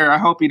chair? I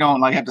hope you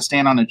don't have to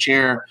stand on a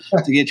chair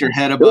to get your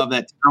head above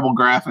that terrible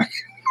graphic.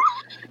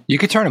 You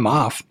could turn them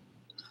off.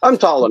 I'm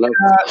tall enough.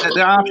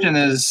 The option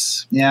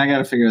is, I got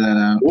to figure that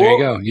out. There you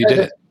go. You did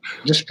it.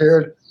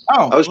 Disappeared.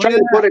 Oh, I was trying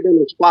to put it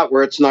in a spot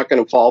where it's not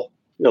going to fall.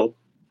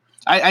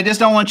 I just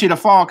don't want you to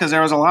fall because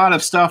there was a lot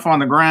of stuff on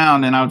the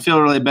ground, and I would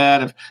feel really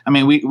bad if. I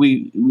mean,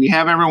 we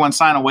have everyone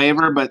sign a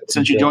waiver, but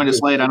since you joined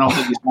us late, I don't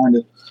think you signed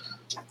it.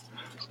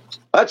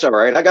 That's all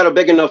right. I got a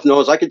big enough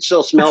nose. I could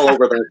still smell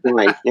over that thing,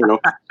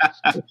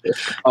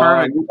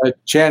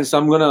 Chance,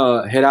 I'm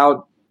gonna head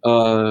out.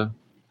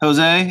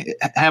 Jose,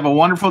 have a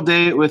wonderful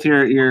day with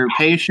your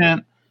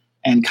patient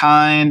and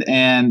kind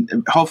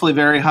and hopefully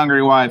very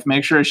hungry wife.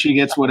 Make sure she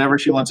gets whatever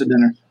she wants at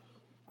dinner.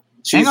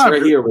 She's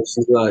right here. But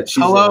she's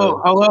hello,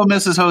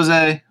 Mrs.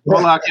 Jose.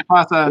 Hola, ¿qué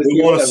pasa?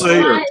 We want to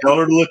see her. Tell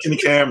her to look in the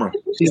camera.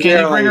 Can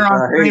you bring her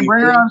on screen?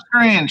 Bring her on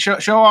screen.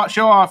 Show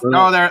off.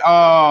 Oh, there.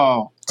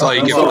 Oh. That's all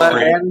you get for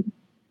free.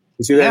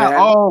 You see that?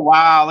 Yeah. Oh,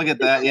 wow. Look at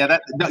that.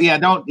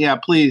 Yeah.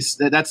 Please.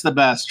 That's the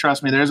best.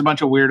 Trust me. There's a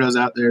bunch of weirdos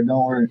out there.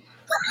 Don't worry.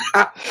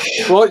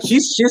 Well,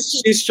 she's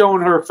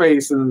showing her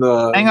face in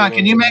the. Hang on.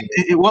 Can you make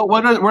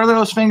what do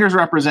those fingers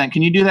represent?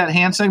 Can you do that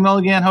hand signal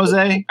again,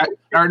 Jose?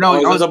 Or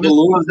no? Oh, the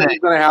balloon that's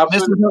going to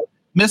happen.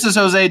 Mrs.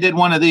 Jose did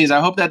one of these.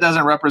 I hope that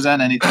doesn't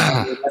represent anything.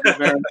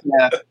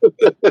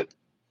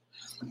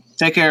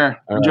 Take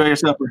care. All Enjoy your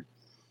supper.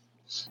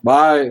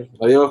 Bye.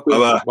 Adios.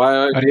 Bye.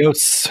 Bye.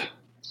 Adios.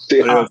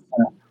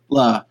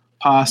 La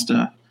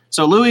pasta.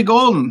 So Louis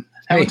Golden,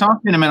 haven't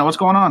talked to you in a minute. What's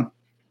going on?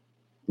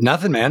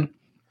 Nothing, man.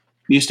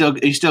 You still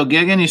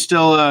gigging? You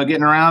still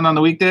getting around on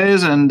the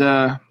weekdays? And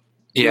I'm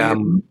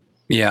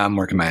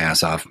working my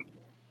ass off.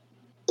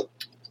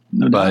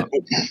 No doubt.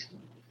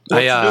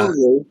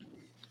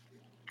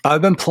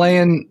 I've been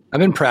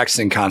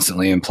practicing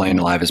constantly and playing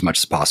live as much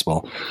as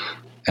possible,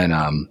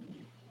 and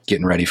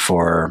getting ready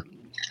for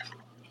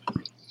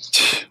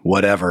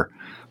whatever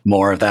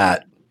more of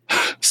that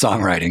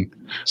songwriting.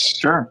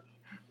 Sure.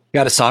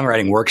 Got a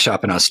songwriting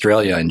workshop in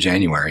Australia in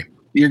January.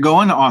 You're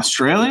going to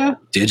Australia?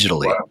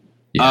 Digitally.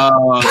 Wow. Yeah.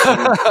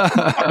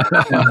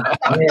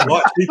 A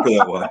lot cheaper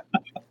that way.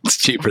 It's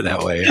cheaper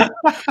that way. Yeah.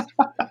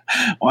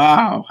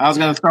 Wow. I was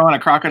going to throw in a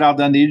Crocodile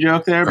Dundee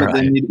joke there, but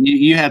then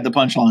you had the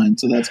punchline,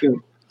 so that's good.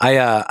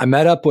 I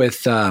met up with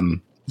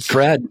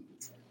Fred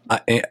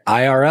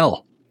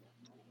IRL.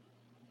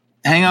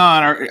 Hang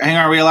on.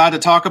 Are we allowed to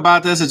talk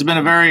about this? It's been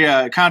a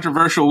very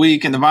controversial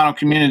week in the vinyl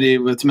community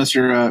with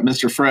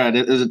Mr. Fred.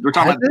 We're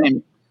talking about the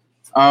name.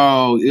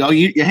 Oh,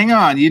 you hang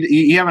on.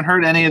 You haven't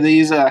heard any of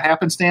these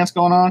happenstance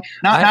going on?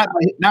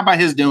 Not by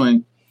his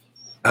doing.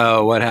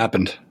 Oh, what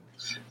happened?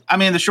 I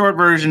mean, the short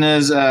version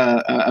is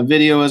a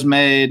video is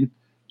made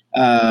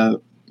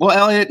Well,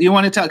 Elliot, you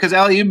want to tell? Because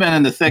Elliot, you've been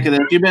in the thick of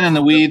this. You've been in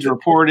the weeds,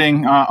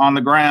 reporting on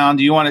the ground.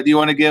 Do you want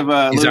to give?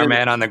 He's our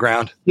man on the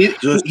ground.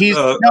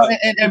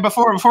 And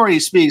before he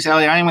speaks,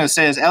 Elliot, I'm going to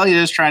say is Elliot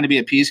is trying to be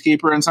a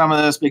peacekeeper in some of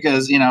this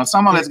because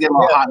some of it's getting a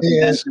little hot.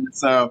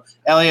 So,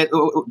 Elliot,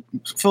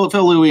 fill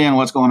Louie in.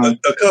 What's going on?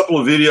 A couple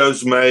of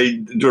videos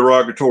made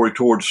derogatory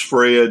towards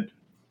Fred.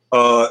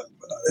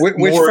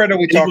 Which Fred are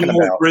we talking even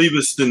more about?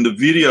 Grievous than the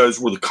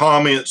videos were the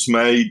comments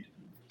made.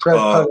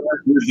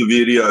 With the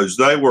videos,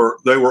 they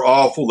were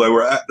awful.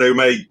 They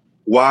made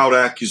wild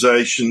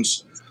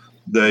accusations.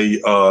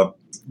 They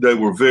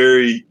were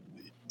very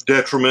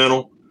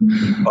detrimental.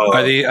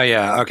 Are they?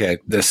 Okay.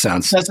 This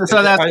sounds.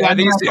 Are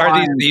these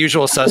the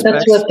usual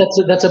suspects?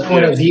 That's a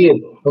point of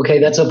view. Okay,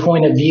 that's a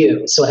point of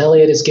view. So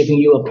Elliot is giving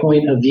you a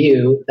point of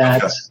view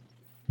that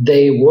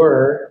they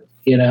were,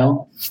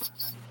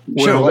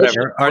 Sure,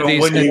 whatever. Are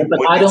these?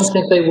 But I don't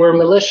think they were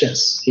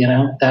malicious.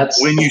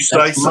 That's when you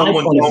say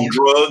someone's on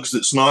drugs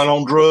that's not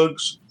on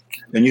drugs,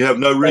 and you have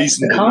no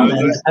reason to know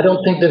that. I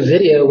don't think the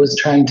video was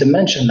trying to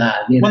mention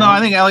that. Well, no, I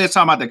think Elliot's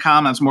talking about the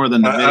comments more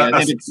than the video.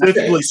 I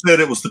specifically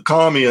said it was the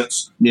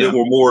comments that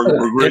were more.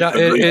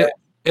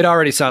 It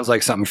already sounds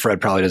like something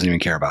Fred probably doesn't even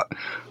care about.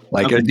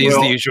 Like, are these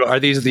the usual?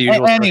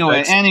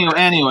 Anyway,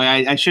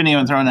 I shouldn't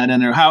even throw that in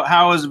there.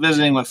 How is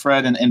visiting with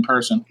Fred in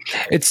person?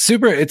 It's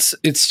super. It's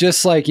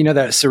just like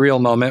that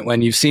surreal moment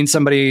when you've seen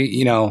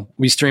somebody.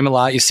 We stream a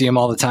lot. You see them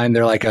all the time.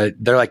 They're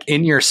like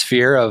in your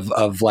sphere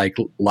of like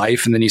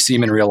life, and then you see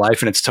them in real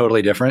life, and it's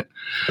totally different.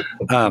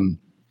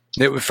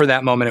 For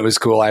that moment, it was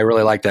cool. I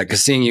really liked that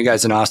because seeing you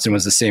guys in Austin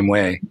was the same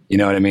way. You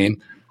know what I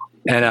mean?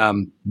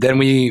 And then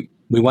we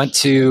went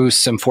to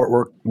some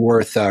Fort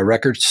Worth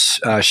records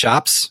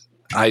shops.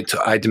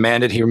 I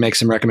demanded he make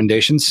some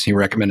recommendations. He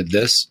recommended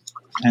this.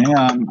 Hang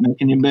on,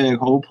 making you big.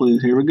 Hold,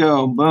 please. Here we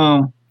go.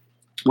 Boom.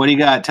 What do you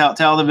got?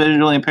 Tell the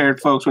visually impaired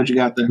folks what you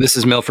got there. This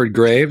is Milford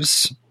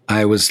Graves.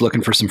 I was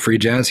looking for some free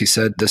jazz. He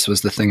said this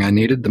was the thing I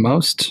needed the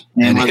most.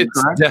 And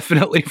it's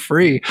definitely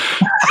free.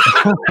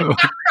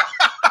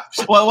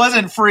 Well, it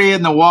wasn't free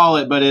in the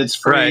wallet, but it's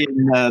free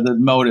in the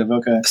motive.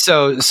 Okay.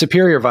 So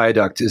Superior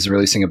Viaduct is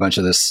releasing a bunch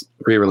of this,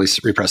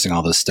 repressing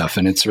all this stuff,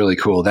 and it's really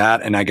cool.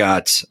 That,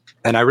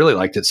 and I really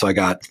liked it, so I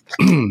got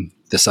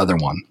this other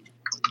one.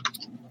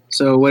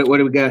 So what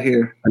do we got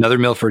here? Another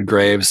Milford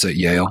Graves at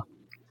Yale.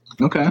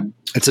 Okay.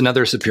 It's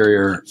another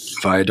Superior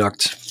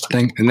Viaduct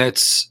thing, and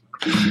it's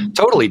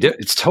totally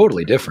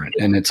different,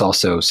 and it's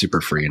also super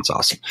free. It's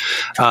awesome.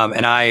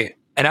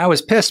 And I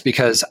was pissed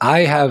because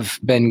I've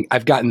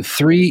gotten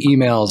 3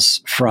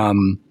 emails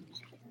from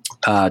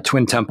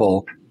Twin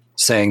Temple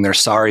saying they're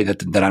sorry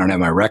that I don't have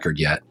my record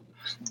yet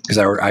because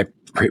I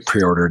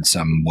pre-ordered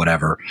some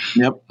whatever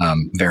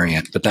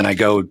variant, but then I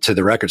go to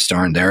the record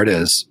store and there it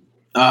is.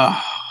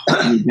 Oh,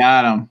 you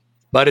got them.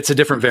 But it's a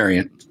different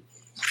variant.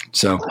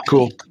 So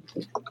cool.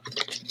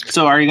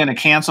 So are you going to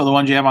cancel the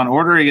ones you have on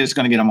order, or are you just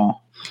going to get them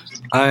all?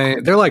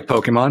 They're like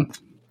Pokemon.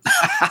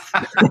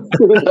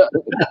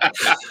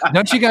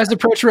 Don't you guys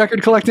approach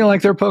record collecting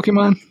like they're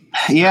Pokemon?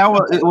 Yeah,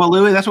 well,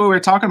 Louis, that's what we were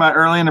talking about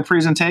early in the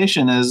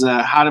presentation: is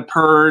how to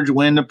purge,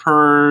 when to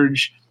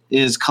purge.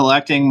 Is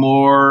collecting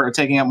more or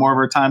taking up more of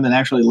our time than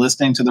actually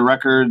listening to the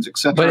records,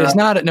 etc. But it's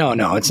not. No,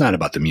 it's not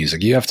about the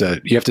music. You have to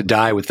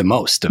die with the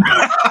most of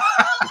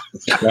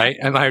it. Right?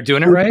 Am I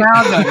doing it right?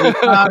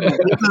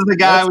 This is the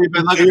guy we've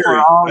been looking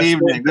for all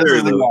evening. This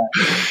is the guy.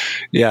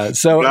 Yeah.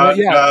 So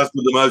guys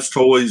with the most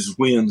toys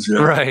wins.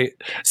 Yeah. Right.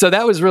 So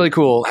that was really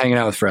cool hanging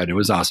out with Fred. It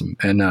was awesome.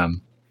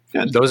 And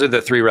those are the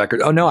 3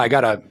 records. Oh no, I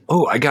got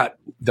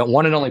the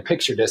one and only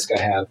picture disc I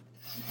have.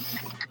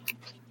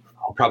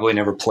 I'll probably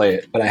never play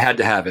it, but I had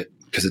to have it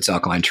because it's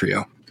Alkaline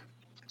Trio.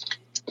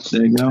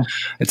 There you go.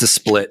 It's a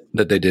split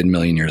that they did a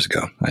million years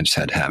ago. I just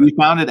had to have it. You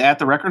found it at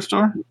the record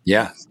store?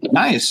 Yeah.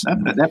 Nice.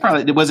 That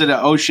probably was it an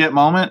oh shit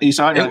moment? You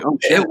saw it? Like, oh,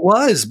 shit. It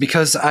was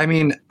because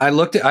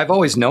I've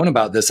always known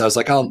about this. I was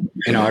like, I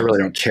really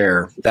don't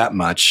care that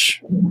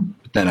much.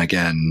 But then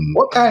again,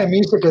 what kind of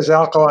music is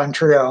Alkaline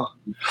Trio?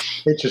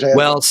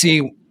 Well,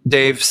 see,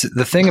 Dave,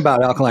 the thing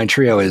about Alkaline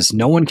Trio is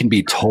no one can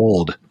be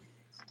told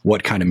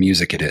what kind of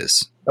music it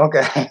is.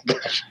 Okay.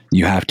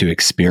 You have to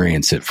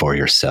experience it for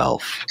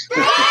yourself.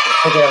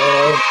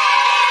 Okay.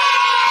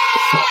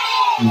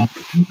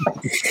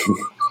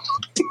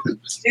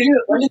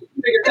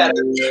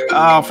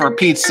 Oh, for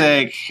Pete's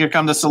sake. Here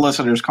come the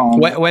solicitors calling.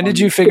 When did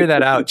you figure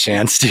that out,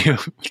 Chance?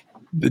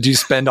 Did you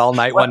spend all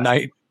night one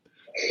night?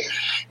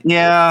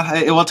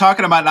 Yeah. Well,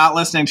 talking about not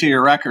listening to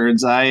your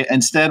records, I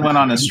instead went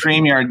on a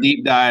StreamYard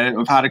deep dive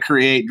of how to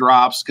create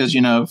drops because,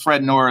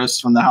 Fred Norris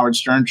from the Howard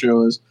Stern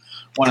Show is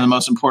one of the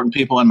most important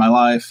people in my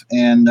life.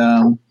 And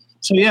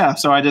so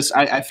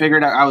I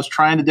figured I was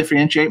trying to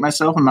differentiate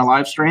myself in my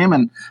live stream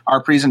and our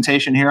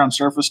presentation here on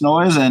Surface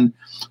Noise. And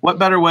what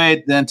better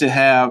way than to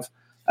have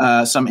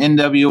some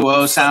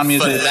NWO sound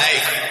music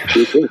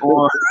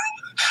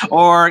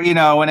or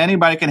when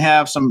anybody can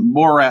have some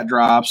Borat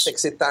drops.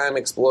 60 time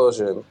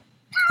explosion.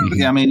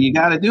 I mean, you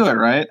got to do it,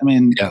 right? I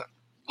mean, yeah.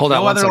 Hold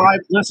on.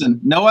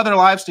 No other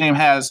live stream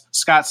has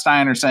Scott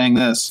Steiner saying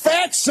this.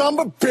 Fat son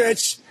of a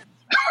bitch.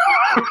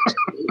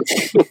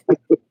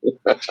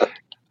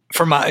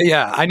 For my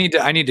I need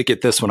to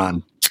get this one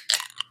on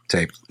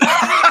tape.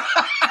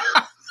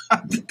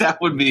 That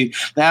would be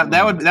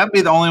that'd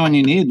be the only one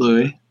you need,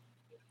 Louis.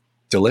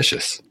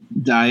 Delicious.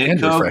 Diet and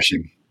Coke.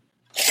 Refreshing.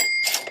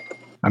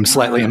 I'm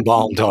slightly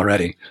embalmed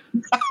already.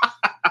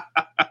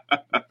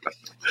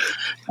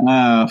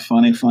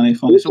 Funny.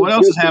 So what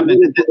else is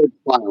happening?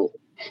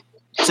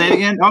 Say it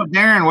again. Oh,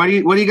 Darren,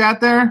 what do you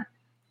got there?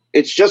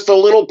 It's just a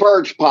little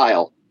purge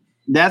pile.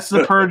 That's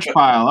the purge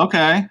pile.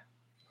 Okay.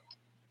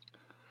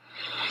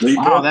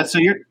 Wow, that's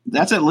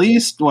at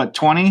least what,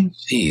 20?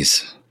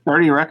 Jeez.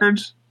 30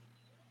 records?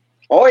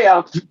 Oh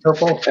yeah.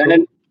 And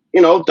then,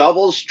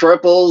 doubles,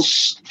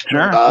 triples.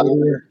 Sure.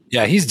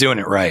 Yeah, he's doing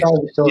it right.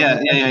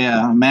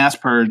 Yeah. Mass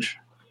purge.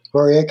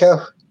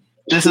 Borrico.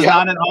 This is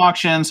not an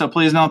auction, so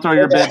please don't throw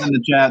your bids in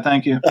the chat.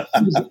 Thank you.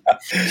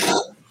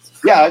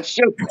 Yeah, it's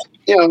just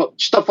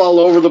stuff all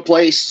over the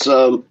place.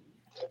 And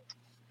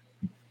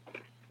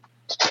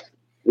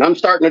I'm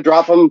starting to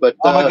drop them, but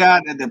oh my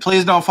God!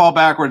 Please don't fall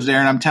backwards,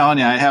 Darren. I'm telling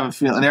you, I have a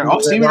feeling. Oh,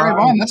 Stevie Ray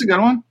Vaughan, that's a good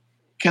one.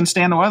 Can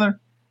stand the weather.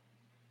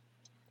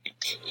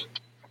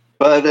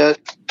 But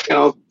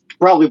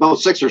probably about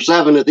 6 or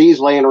 7 of these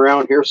laying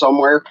around here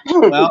somewhere.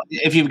 Well,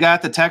 if you've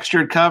got the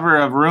textured cover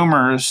of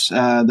Rumors,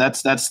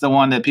 that's the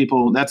one that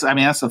people. That's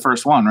the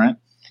first one, right?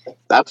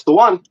 That's the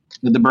one.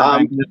 The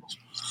Burbank.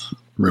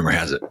 Rumor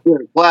has it.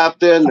 There's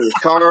Clapton. There's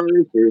Cars.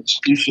 There's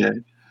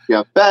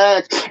Jeff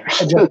Beck.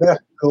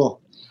 Cool.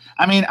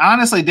 I mean,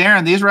 honestly,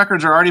 Darren, these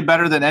records are already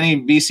better than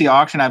any VC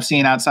auction I've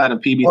seen outside of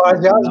PB.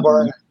 Ozzy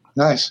Osbourne.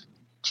 Nice.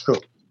 It's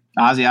cool.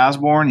 Ozzy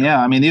Osbourne.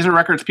 Yeah. I mean, these are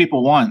records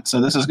people want,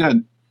 so this is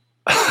good.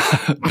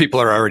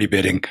 People are already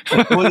bidding.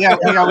 Well, yeah,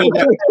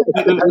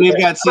 we've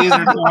got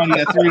Caesar going.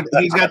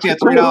 He's got you a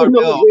 $3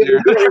 bill.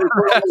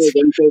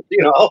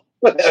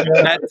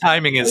 That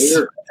timing is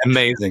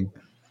amazing.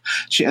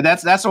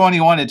 That's the one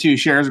he wanted too.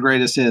 Cher's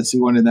greatest hits. He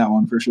wanted that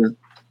one for sure.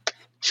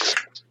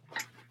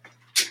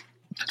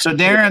 So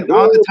Darren,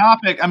 on the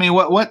topic, I mean,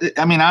 what?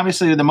 I mean,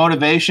 obviously, the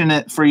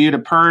motivation for you to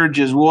purge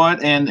is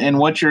what, and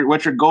what's your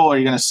goal? Are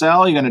you going to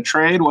sell? Are you going to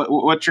trade?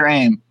 What's your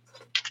aim?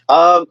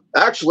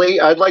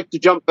 Actually, I'd like to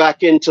jump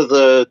back into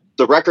the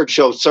record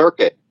show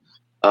circuit,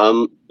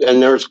 and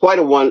there's quite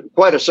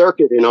a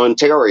circuit in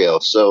Ontario.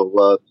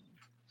 So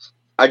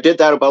I did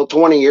that about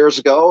 20 years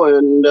ago,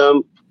 and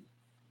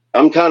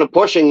I'm kind of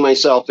pushing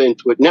myself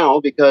into it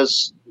now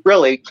because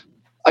really,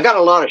 I got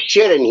a lot of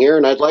shit in here,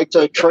 and I'd like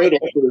to trade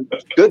it for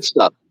good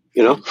stuff.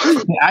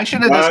 I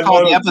should have just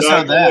called the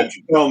episode that. What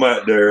you're talking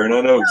about, Darren.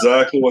 I know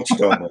exactly what you're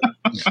talking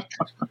about.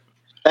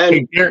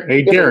 Hey,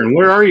 Darren,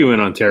 where are you in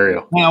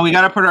Ontario? We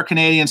got to put our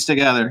Canadians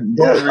together.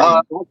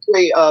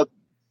 Actually,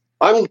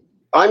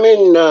 I'm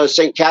in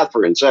St.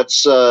 Catharines.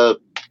 That's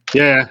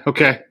yeah.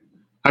 Okay,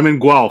 I'm in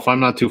Guelph. I'm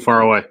not too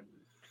far away.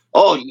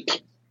 Oh,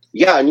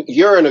 yeah, and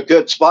you're in a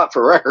good spot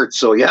for records.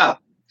 So yeah.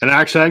 And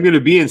actually, I'm going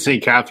to be in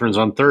St. Catharines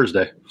on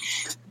Thursday.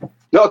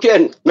 No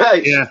kidding.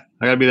 Nice. Yeah,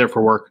 I got to be there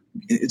for work.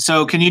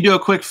 So can you do a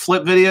quick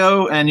flip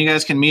video and you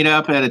guys can meet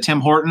up at a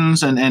Tim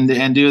Hortons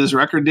and do this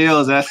record deal?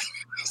 Is that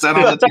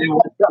on the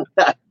table?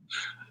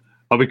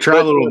 I'll be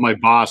traveling with my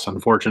boss,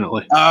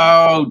 unfortunately.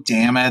 Oh,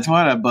 damn it.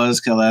 What a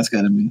buzzkill that's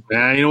got to be.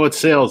 Yeah, you know what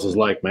sales is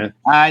like, man.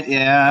 I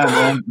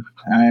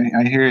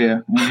hear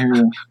you.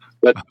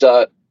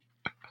 But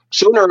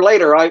sooner or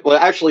later,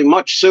 actually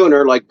much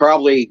sooner, like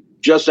probably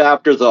just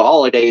after the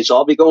holidays,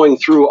 I'll be going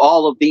through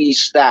all of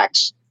these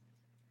stacks.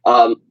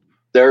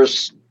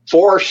 There's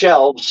 4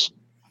 shelves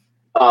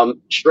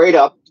straight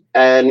up,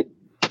 and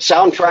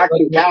soundtracks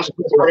and cast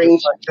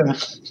recordings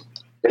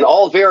and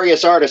all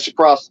various artists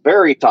across the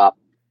very top.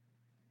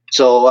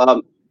 So,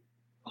 I'm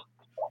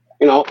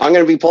going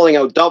to be pulling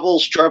out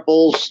doubles,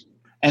 triples.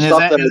 And is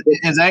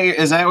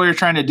that what you're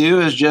trying to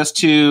do? Is just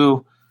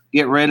to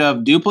get rid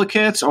of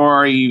duplicates, or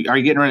are you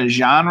getting rid of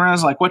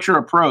genres? Like, what's your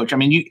approach? I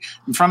mean,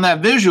 from that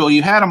visual,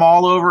 you had them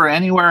all over,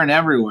 anywhere and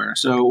everywhere.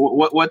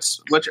 So,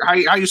 how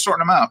are you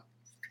sorting them out?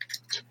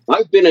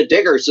 I've been a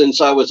digger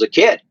since I was a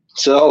kid,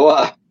 so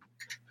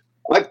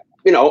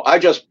I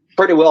just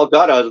pretty well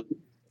got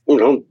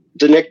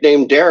the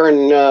nickname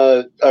Darren,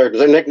 or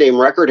the nickname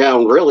Record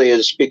Hound really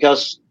is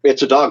because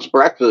it's a dog's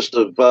breakfast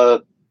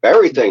of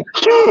everything.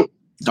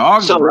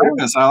 Dog's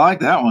breakfast, I like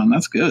that one.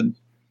 That's good.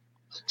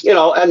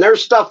 And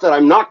there's stuff that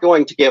I'm not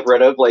going to get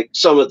rid of, like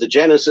some of the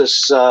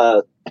Genesis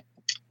that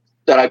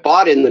I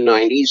bought in the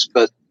 90s,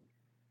 but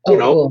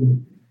cool.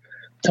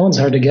 That one's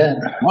hard to get.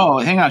 Oh,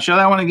 hang on, show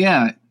that one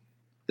again.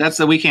 That's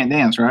the We Can't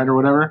Dance, right, or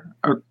whatever,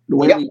 or The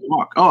Way We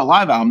Walk. Oh, a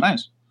live album,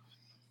 nice.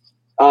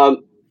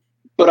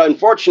 But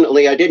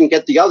unfortunately, I didn't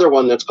get the other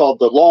one that's called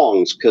the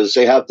Longs because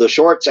they have the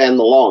shorts and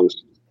the longs.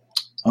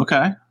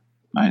 Okay,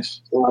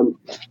 nice.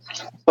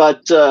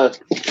 But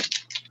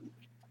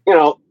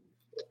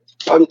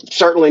I'm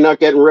certainly not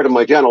getting rid of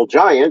my Gentle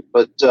Giant,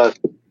 but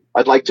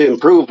I'd like to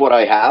improve what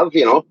I have.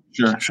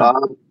 Sure.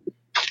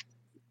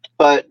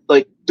 But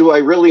do I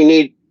really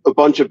need a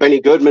bunch of Benny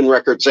Goodman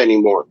records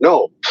anymore?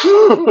 No.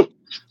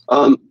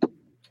 A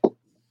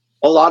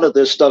lot of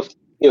this stuff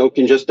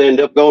can just end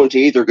up going to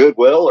either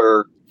Goodwill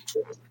or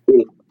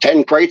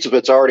 10 crates of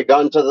it's already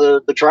gone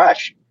to the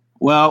trash.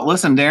 Well,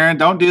 listen, Darren,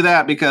 don't do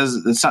that, because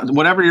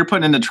whatever you're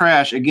putting in the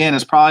trash, again,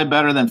 is probably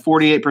better than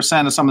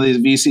 48% of some of these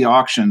VC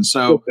auctions.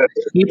 So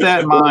keep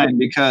that in mind,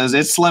 because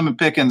it's slim and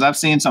pickings. I've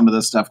seen some of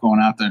this stuff going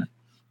out there.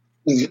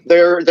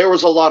 There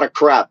was a lot of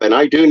crap, and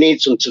I do need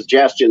some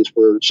suggestions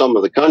for some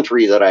of the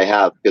country that I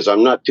have, because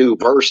I'm not too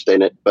versed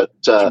in it. But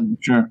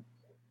sure.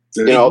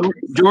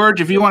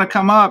 George, if you want to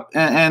come up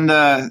and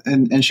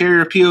share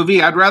your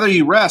POV, I'd rather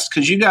you rest,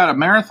 because you got a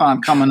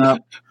marathon coming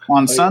up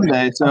on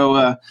Sunday. So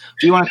if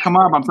you want to come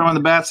up, I'm throwing the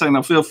bat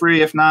signal. Feel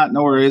free. If not,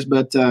 no worries.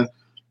 But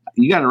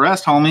you got to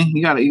rest, homie.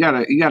 You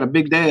got a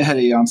big day ahead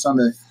of you on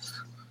Sunday.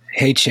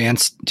 Hey,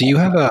 Chance, do you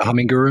have a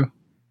humming guru?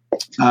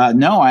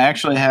 No, I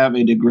actually have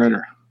a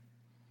degritter.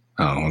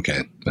 Oh,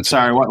 okay.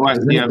 Sorry. What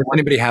does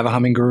anybody have a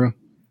humming guru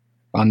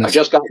on this? I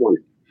just got one.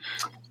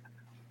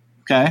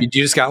 Okay. You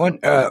just got one?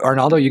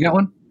 Arnaldo, you got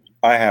one?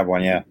 I have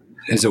one, yeah.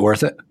 Is it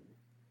worth it?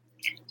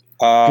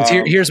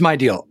 Here's my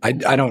deal. I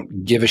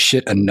don't give a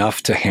shit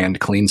enough to hand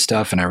clean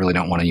stuff, and I really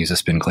don't want to use a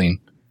spin clean.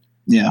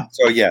 Yeah.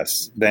 So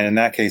yes, then in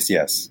that case,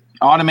 yes.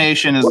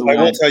 Automation is. I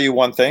will tell you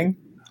one thing.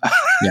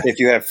 Yeah. If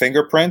you have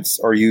fingerprints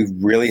or you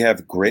really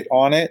have grit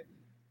on it,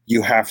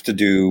 you have to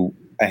do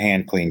a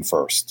hand clean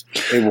first.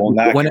 It will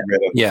not get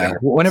rid of. Yeah.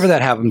 Whenever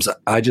that happens,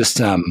 I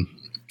just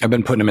I've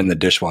been putting them in the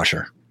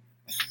dishwasher.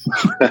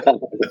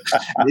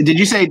 Did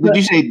you say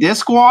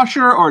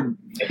dishwasher or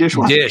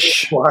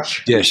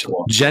dishwasher? Dish.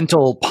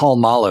 Gentle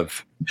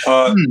Palmolive.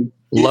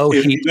 Low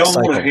if heat. You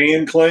don't want to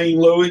hand clean,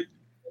 Louis,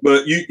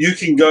 but you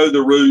can go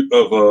the route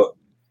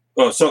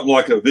of something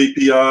like a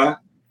VPI,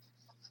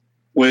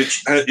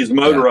 which is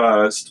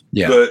motorized,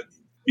 but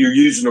you're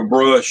using a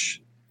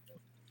brush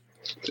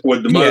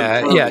with the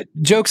motor. Yeah.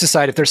 Jokes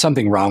aside, if there's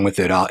something wrong with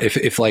it,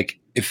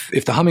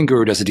 if the humming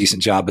guru does a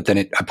decent job, but then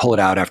I pull it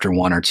out after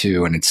one or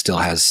two and it still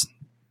has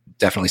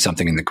definitely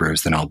something in the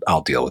grooves, then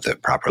I'll deal with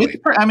it properly.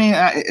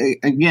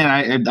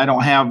 I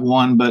don't have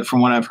one, but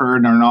from what I've heard,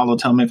 and Arnaldo,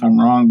 tell me if I'm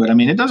wrong, but I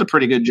mean, it does a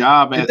pretty good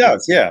job. It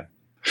does, yeah.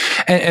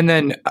 And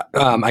then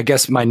I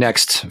guess my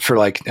next, for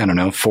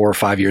 4 or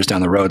 5 years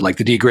down the road, like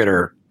the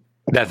degritter,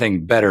 that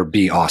thing better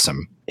be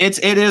awesome.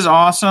 It is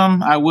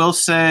awesome. I will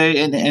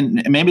say,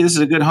 and maybe this is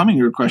a good humming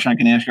guru question I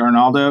can ask you,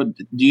 Arnaldo.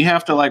 Do you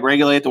have to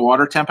regulate the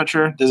water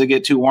temperature? Does it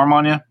get too warm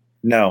on you?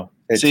 No.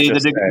 See, the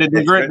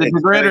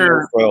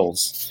degritter.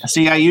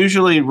 See, I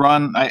usually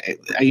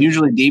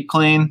deep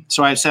clean.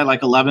 So I set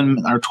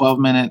 11 or 12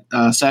 minute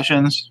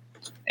sessions,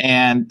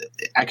 and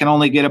I can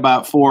only get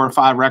about 4 or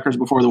 5 records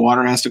before the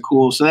water has to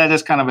cool. So that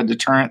is kind of a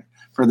deterrent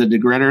for the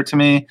degritter to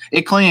me.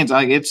 It cleans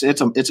it's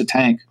a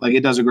tank.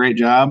 It does a great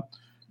job.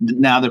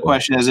 Now the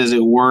question is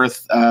it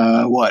worth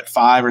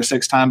 5 or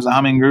 6 times the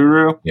humming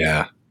guru?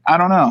 Yeah, I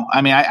don't know.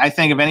 I mean, I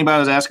think if anybody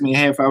was asking me,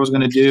 hey, if I was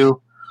going to do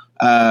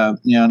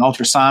an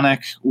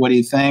ultrasonic, what do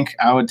you think?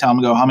 I would tell them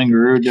to go humming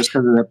guru, just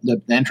because of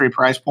the entry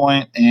price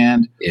point.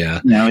 And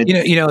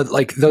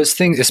those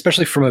things,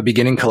 especially from a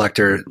beginning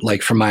collector,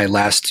 from my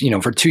last,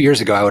 for 2 years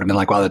ago, I would have been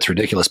like, wow, that's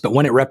ridiculous. But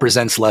when it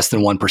represents less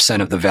than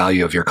 1% of the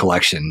value of your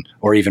collection,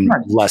 or even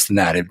less than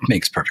that, it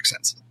makes perfect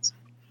sense.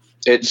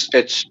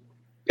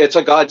 It's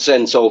a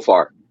godsend so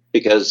far,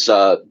 because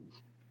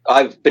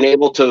I've been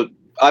able to.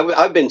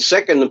 I've been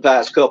sick in the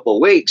past couple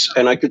of weeks,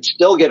 and I could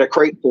still get a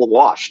crate full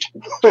washed.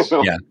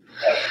 Yeah.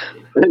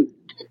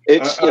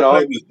 It's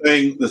I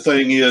think the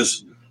thing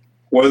is,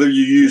 whether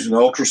you use an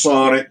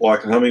ultrasonic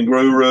like a humming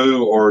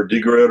guru or a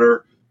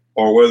degritter,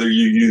 or whether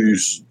you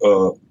use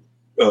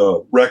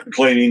record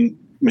cleaning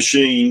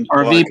machine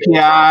or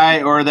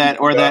VPI or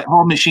that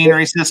whole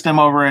machinery system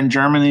over in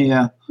Germany.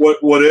 Yeah.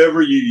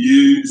 Whatever you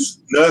use,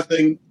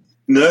 nothing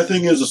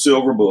is a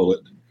silver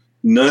bullet.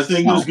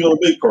 Nothing is going to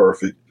be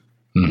perfect.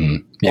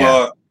 Mm-hmm.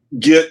 Yeah.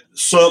 Get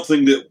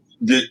something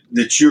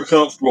that you're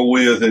comfortable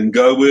with and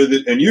go with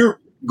it, and you're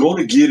going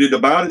to get it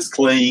about as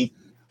clean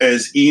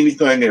as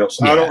anything else.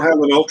 Yeah. I don't have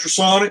an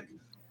ultrasonic.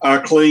 I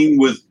clean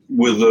with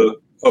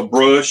a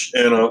brush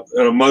and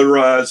a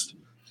motorized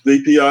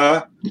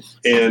VPI,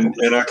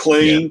 and I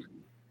clean.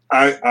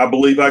 Yeah. I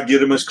believe I get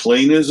them as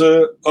clean as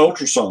a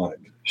ultrasonic.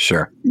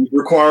 Sure. It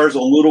requires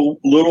a little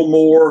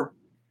more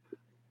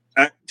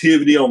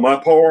activity on my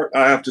part.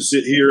 I have to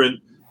sit here and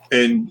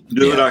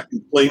do it. I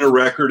can clean a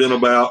record in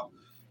about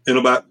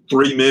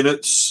 3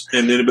 minutes,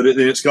 and then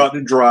it's got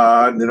to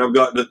dry, and then I've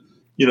got to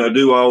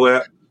do all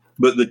that.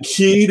 But the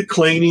key to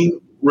cleaning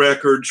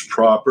records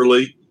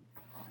properly,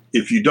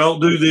 if you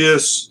don't do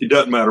this, it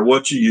doesn't matter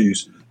what you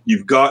use.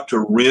 You've got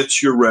to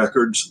rinse your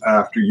records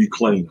after you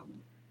clean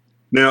them.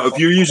 Now, if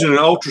you're using an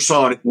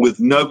ultrasonic with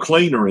no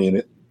cleaner in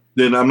it,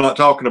 then I'm not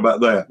talking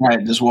about that.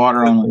 Right, just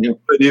water only.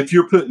 But if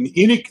you're putting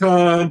any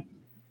kind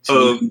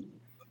of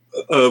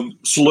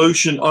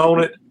solution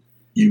on it,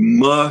 you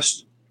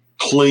must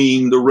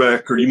clean the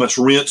record. You must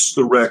rinse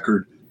the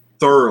record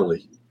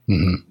thoroughly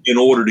in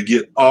order to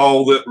get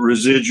all that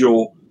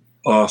residual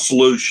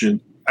solution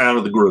out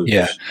of the grooves.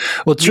 Yeah.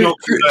 Well, You don't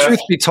do that. truth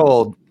be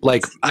told,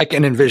 like I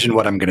can envision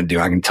what I'm going to do.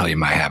 I can tell you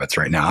my habits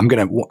right now. I'm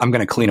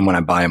gonna clean them when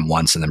I buy them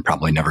once, and then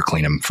probably never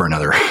clean them for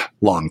another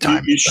long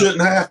time. You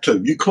shouldn't have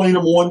to. You clean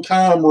them one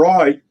time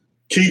right.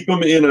 Keep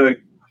them in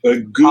a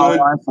good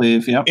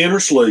sleeve, inner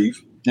sleeve.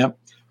 Yep.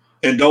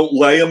 And don't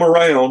lay them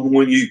around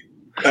when you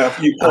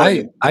after you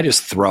play. I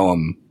just throw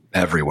them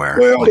everywhere.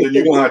 Well, then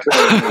you're gonna have to.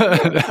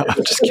 No,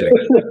 I'm just kidding.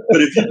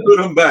 But if you put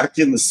them back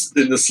in the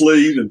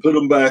sleeve and put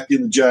them back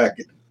in the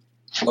jacket,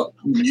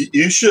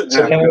 you shouldn't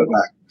have to go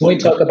back. Can we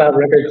talk about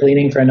record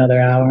cleaning for another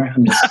hour?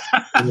 I'm just,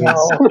 I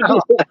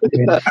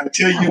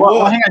tell you Well,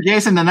 what. hang on,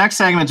 Jason. The next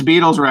segment's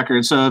Beatles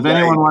records. So if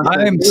anyone wants,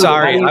 I'm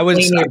sorry. I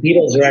was. your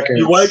Beatles record.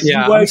 You wait.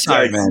 Yeah, you wait, I'm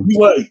sorry, Jason. man. You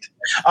wait.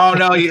 Oh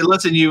no!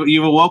 Listen,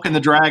 you've awoken the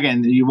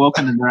dragon. You've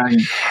woken the dragon.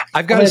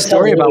 I've got a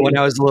story about when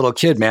I was a little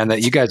kid, man,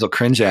 that you guys will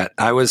cringe at.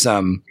 I was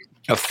a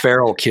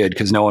feral kid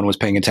because no one was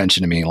paying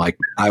attention to me. Like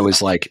I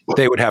was like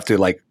they would have to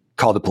like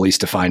call the police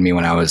to find me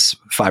when I was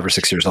 5 or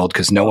 6 years old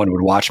because no one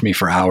would watch me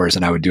for hours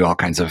and I would do all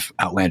kinds of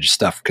outlandish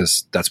stuff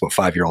because that's what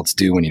 5-year-olds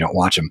do when you don't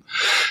watch them.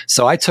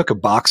 So I took a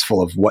box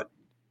full of what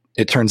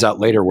it turns out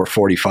later were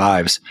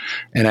 45s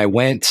and I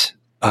went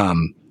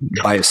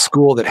by a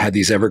school that had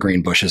these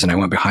evergreen bushes and I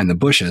went behind the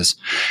bushes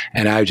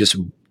and I just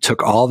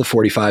took all the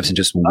 45s and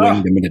just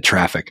winged them into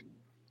traffic.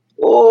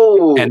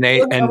 Oh, and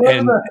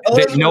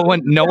no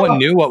one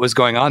knew what was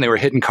going on. They were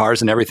hitting cars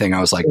and everything. I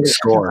was like,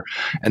 score.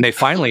 And they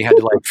finally had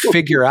to like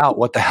figure out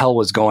what the hell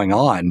was going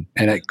on.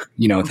 And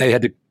they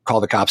had to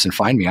call the cops and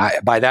find me.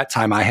 By that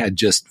time I had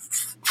just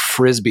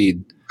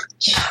frisbeed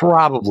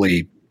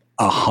probably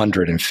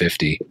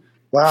 150.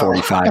 Wow.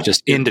 45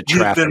 just into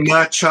traffic. If you'd been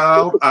my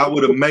child, I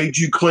would have made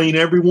you clean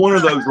every one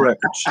of those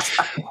records.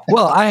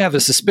 Well, I have a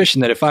suspicion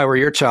that if I were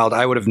your child,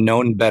 I would have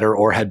known better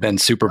or had been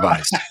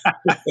supervised.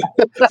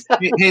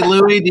 Hey,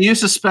 Louis, do you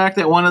suspect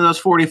that one of those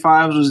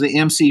 45s was the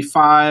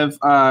MC5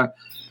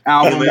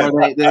 album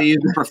where they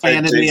used the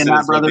profanity and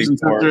not brothers and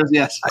sisters?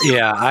 Yes.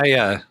 Yeah,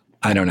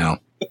 I don't know.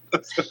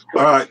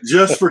 All right,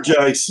 just for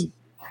Jason.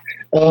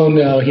 Oh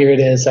no, here it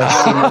is. I've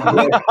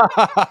seen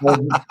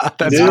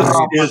That's This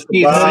is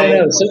the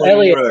no. So Bible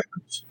Elliot,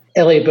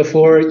 Elliot,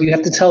 before you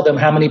have to tell them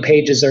how many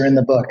pages are in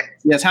the book.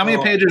 Yes, how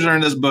many pages are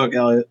in this book,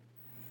 Elliot?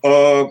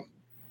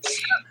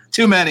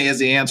 Too many is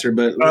the answer,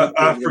 but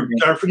I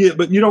forget.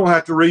 But you don't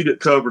have to read it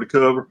cover to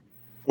cover.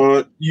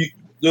 About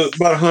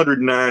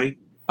 190.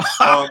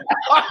 But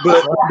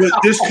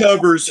this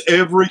covers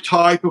every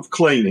type of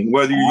cleaning,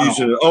 whether you're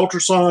using an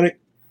ultrasonic,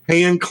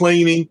 hand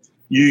cleaning,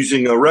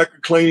 using a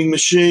record cleaning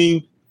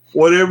machine,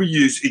 whatever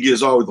you use. It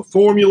gives all the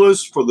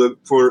formulas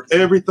for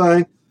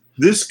everything.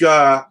 This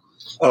guy,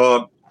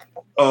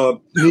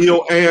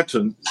 Neil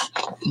Anton,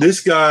 this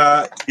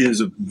guy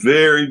is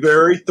very,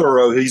 very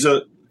thorough. He's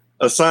a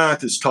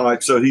scientist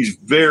type, so he's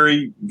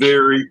very,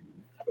 very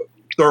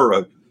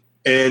thorough.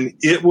 And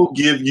it will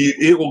get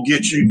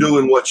you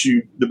doing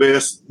the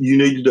best you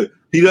need to do.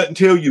 He doesn't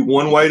tell you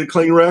one way to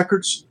clean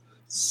records.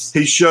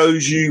 He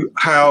shows you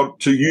how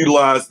to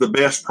utilize the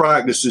best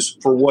practices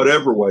for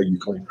whatever way you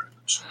clean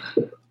records.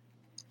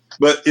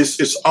 But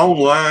it's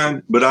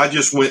online. But I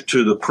just went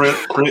to the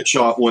print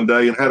shop one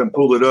day and had them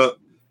pull it up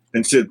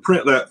and said,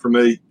 "Print that for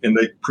me," and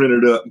they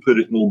printed it up and put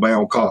it in a little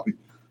bound copy,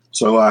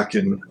 so I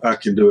can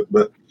do it.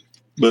 But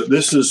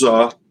this is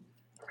the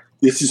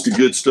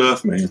good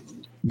stuff, man.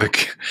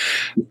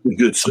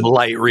 Good Some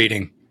light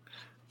reading.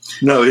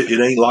 No, it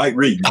ain't light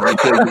reading. I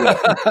tell you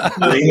that.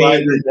 It ain't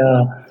light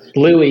reading.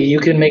 Louis, you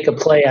can make a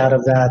play out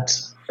of that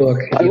book.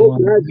 I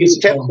hope you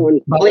kept on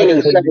cleaning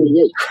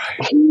 78.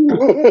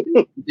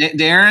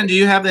 Darren, do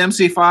you have the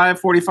MC5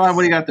 45?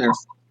 What do you got there?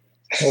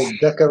 Oh,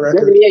 Decca record.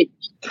 78.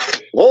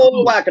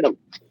 Oh, whack at them.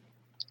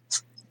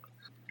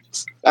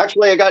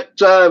 Actually, I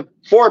got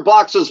 4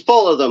 boxes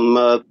full of them.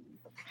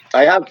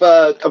 I have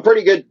a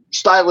pretty good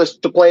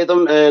stylist to play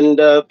them, and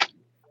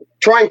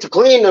trying to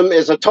clean them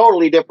is a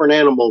totally different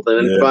animal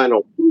than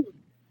vinyl.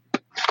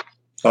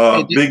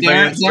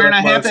 Darren, I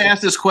have to ask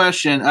this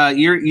question.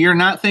 You're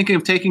not thinking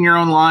of taking your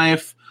own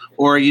life,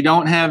 or you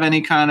don't have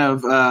any kind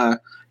of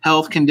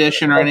health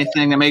condition or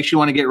anything that makes you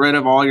want to get rid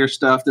of all your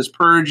stuff. This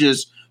purge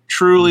is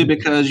truly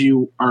because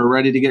you are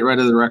ready to get rid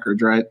of the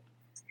records, right?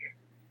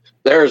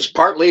 There's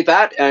partly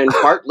that, and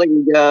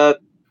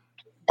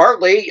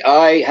partly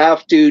I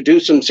have to do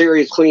some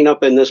serious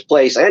cleanup in this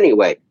place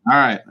anyway. All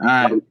right.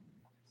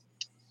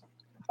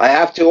 I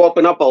have to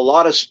open up a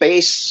lot of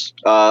space.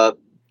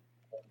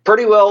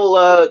 Pretty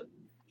well,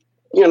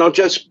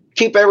 just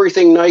keep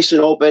everything nice and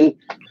open,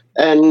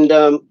 and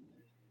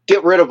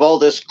get rid of all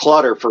this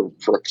clutter for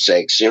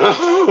sakes.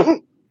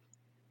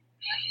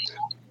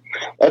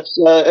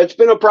 It's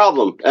been a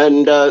problem,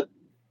 and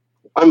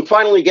I'm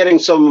finally getting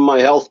some of my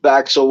health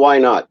back. So why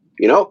not?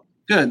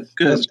 Good.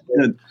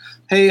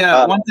 Hey,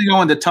 one thing I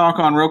wanted to talk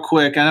on real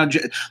quick. I know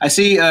I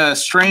see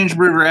Strange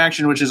Brew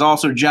Reaction, which is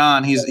also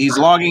John. He's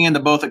logging into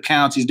both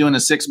accounts. He's doing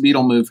a 6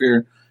 beetle move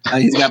here.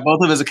 He's got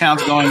both of his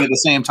accounts going at the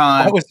same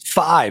time. I was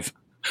 5.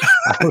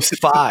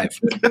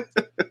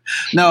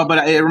 No,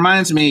 but it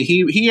reminds me.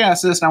 He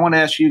asked this, and I want to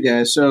ask you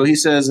guys. So he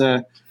says,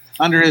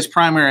 under his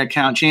primary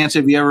account, Chance,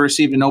 have you ever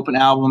received an open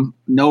album,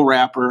 no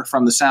wrapper,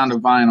 from the Sound of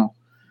Vinyl?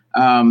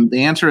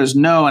 The answer is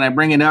no, and I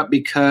bring it up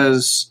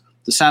because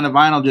the Sound of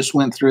Vinyl just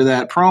went through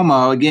that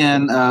promo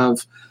again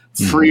of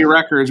free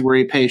records where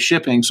you pay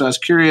shipping. So I was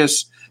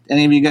curious,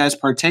 any of you guys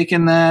partake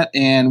in that,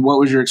 and what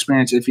was your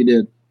experience if you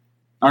did?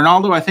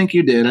 Arnaldo, I think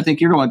you did. I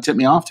think you're the one who tipped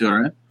me off to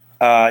it,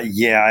 right?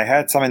 Yeah, I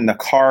had some in the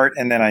cart,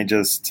 and then I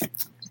just...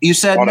 You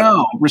said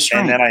no,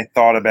 restraint. And then I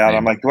thought about it.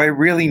 I'm like, do I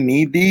really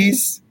need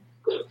these?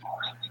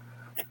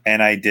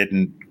 And I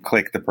didn't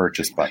click the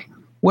purchase button.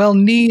 Well,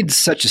 need's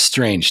such a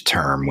strange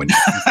term when you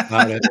think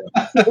about it.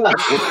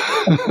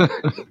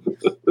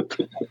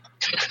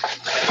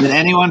 Did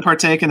anyone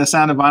partake in the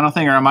Sound of Vinyl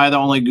thing, or am I the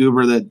only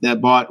goober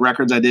that bought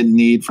records I didn't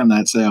need from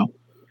that sale?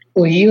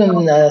 Well, you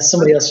and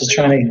somebody else was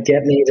trying to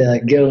get me to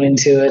go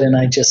into it, and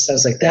I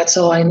was like, that's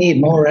all I need,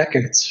 more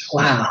records.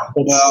 Wow.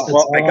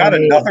 Well, I got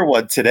another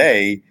one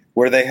today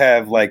where they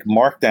have like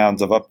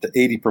markdowns of up to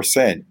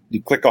 80%.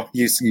 You click on,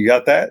 you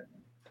got that?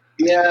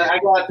 Yeah, I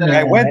got that.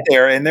 I went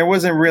there, and there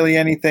wasn't really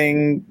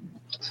anything,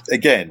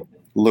 again,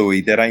 Louis,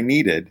 that I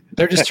needed.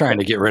 They're just trying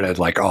to get rid of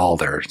like all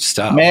their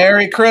stuff.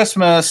 Merry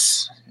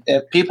Christmas.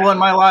 People in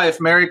my life,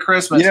 Merry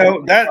Christmas. You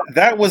know,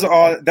 that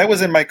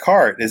was in my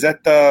cart. Is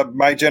that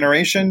My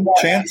Generation,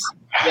 Chance?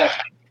 Yeah.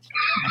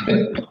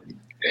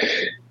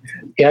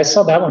 Yeah, I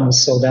saw that one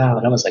was sold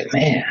out. I was like,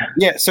 man.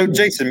 Yeah, so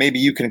Jason, maybe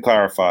you can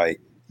clarify.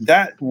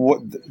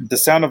 The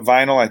Sound of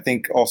Vinyl, I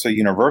think also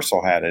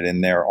Universal had it in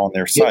there on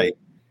their site,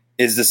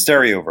 is the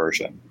stereo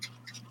version.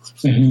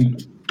 Mm-hmm.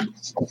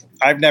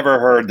 I've never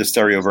heard the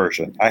stereo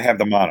version. I have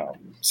the mono.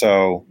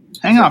 So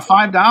hang on,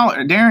 $5.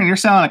 Darren, you're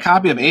selling a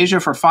copy of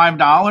Asia for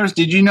 $5.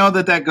 Did you know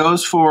that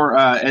goes for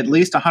at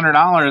least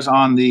 $100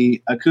 on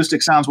the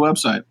Acoustic Sounds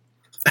website?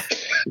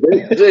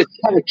 It's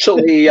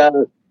actually,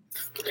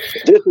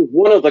 this is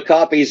one of the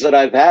copies that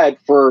I've had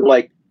for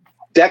like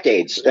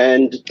decades,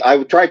 and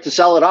I tried to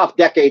sell it off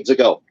decades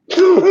ago.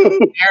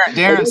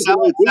 Darren,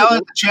 sell it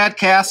to Chad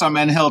Cassom,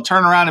 and he'll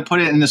turn around and put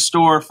it in the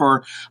store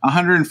for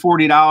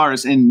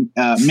 $140 in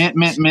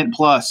mint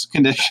plus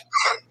condition.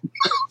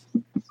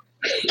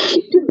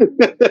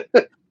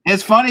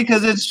 It's funny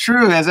because it's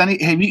true.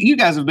 You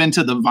guys have been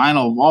to the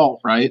Vinyl Vault,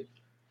 right?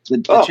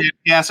 The Chad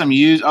Cassom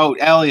used. Oh,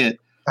 Elliot,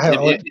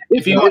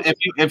 if you want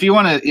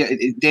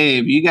to,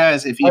 Dave, you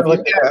guys, if you got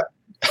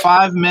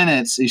 5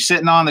 minutes, you're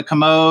sitting on the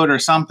commode or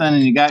something,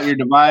 and you got your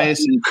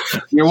device, and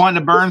you're wanting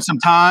to burn some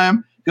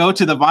time, go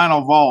to the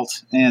Vinyl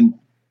Vault, and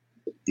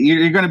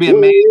you're going to be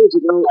amazed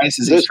at the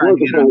prices he's trying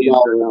to get on you.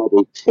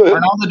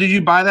 Arnaldo, did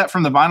you buy that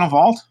from the Vinyl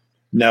Vault?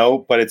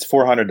 No, but it's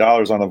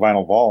 $400 on the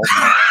Vinyl Vault.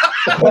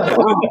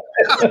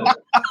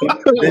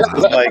 This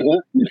is like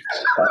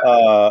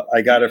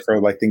I got it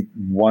for I think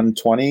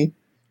 $120.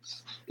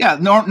 Yeah,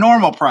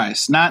 normal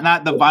price,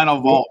 not the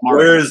Vinyl Vault market.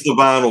 Where is the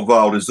Vinyl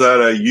Vault? Is that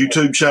a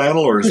YouTube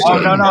channel or? Is no.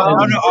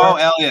 Oh,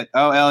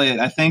 Elliot.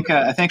 I think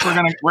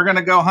we're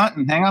gonna go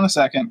hunting. Hang on a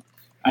second.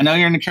 I know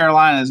you're in the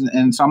Carolinas,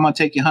 and so I'm gonna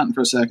take you hunting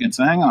for a second.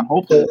 So hang on.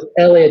 Hopefully,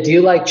 Elliot, do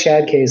you like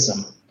Chad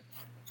Kasem?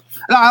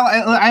 No,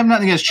 I have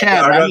nothing against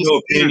Chad. I got no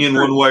opinion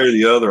one way or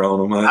the other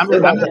on him. I'm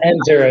about to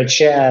enter a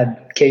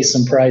Chad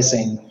Kasem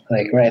pricing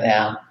right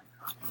now.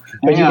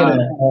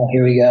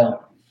 Here we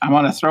go. I'm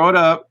gonna throw it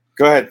up.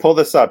 Go ahead, pull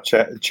this up,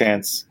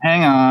 Chance.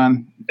 Hang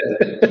on.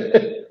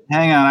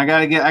 I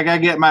gotta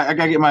get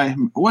my.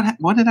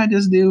 What did I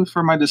just do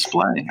for my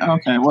display?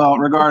 Okay, well,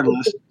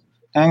 regardless,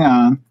 hang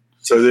on.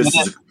 So this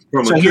is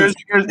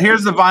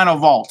here's the Vinyl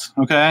Vault.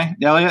 Okay,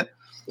 Elliot.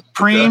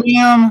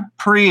 Premium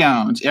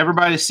pre-owned.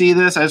 Everybody see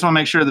this? I just want to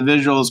make sure the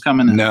visual is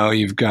coming in. No,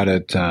 you've got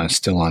it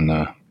still on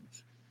the.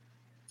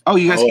 Oh,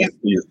 you guys can't.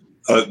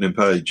 Opening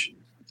page.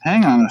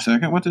 Hang on a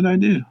second. What did I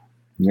do?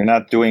 You're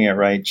not doing it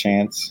right,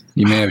 Chance.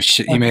 You may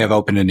have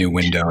opened a new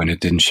window and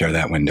it didn't share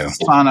that window.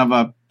 Son of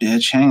a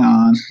bitch. Hang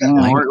on.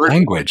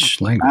 Language.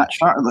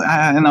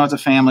 I know it's a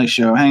family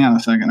show. Hang on a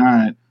second. All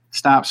right.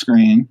 Stop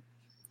screen.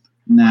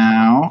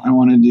 Now I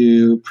want to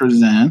do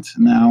present.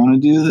 Now I want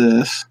to do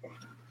this.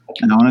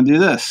 And I want to do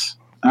this.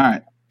 All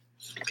right.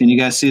 Can you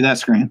guys see that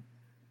screen?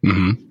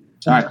 Mm-hmm.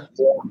 All right.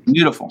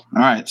 Beautiful.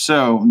 All right.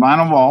 So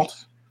Vinyl Vault.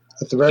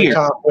 At the very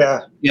top,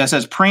 yeah. Yeah, it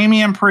says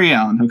premium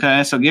pre-owned.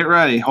 Okay, so get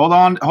ready. Hold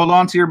on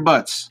to your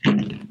butts.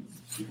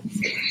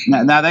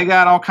 Now they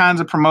got all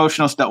kinds of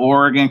promotionals, the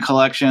Oregon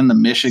collection, the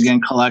Michigan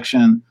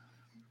collection,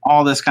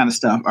 all this kind of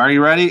stuff. Are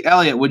you ready?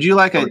 Elliot, would you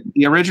like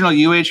the original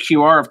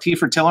UHQR of T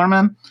for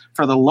Tillerman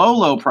for the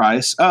low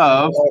price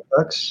of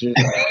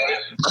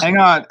hang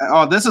on.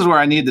 Oh, this is where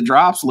I need the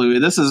drops, Louis.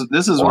 This is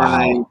where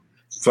they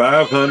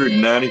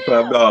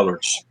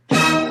 $595.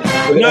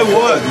 You know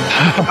what?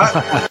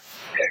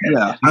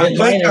 I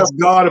think I've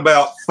got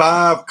about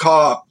 5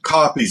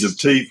 copies of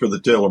T for the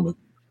Tillerman.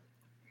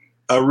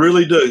 I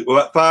really do.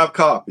 About 5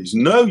 copies.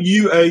 No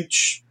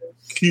UHQR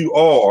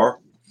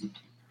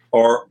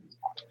or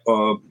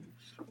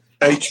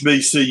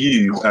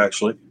HBCU,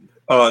 actually.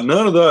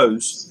 None of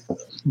those.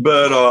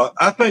 But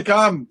I think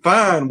I'm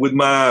fine with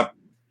my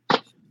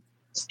 $1,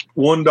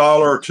 $2,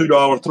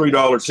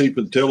 $3 T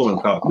for the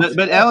Tillerman copy.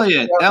 But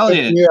Elliot.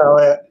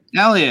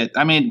 Elliot,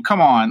 I mean,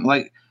 come on.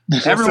 Like,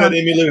 What's everyone, that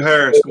Emmylou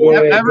Harris?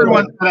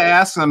 everyone's going to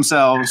ask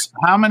themselves,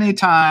 how many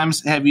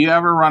times have you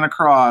ever run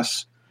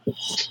across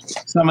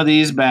some of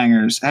these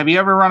bangers? Have you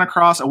ever run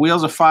across a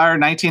Wheels of Fire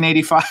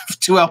 1985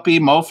 2LP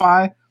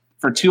MoFi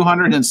for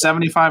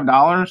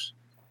 $275?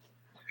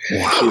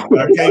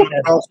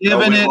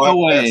 Giving it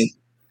away.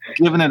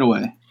 Giving it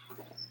away.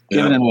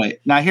 Giving it away.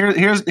 Now,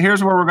 here's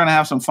where we're going to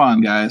have some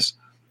fun, guys.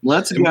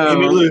 Let's go.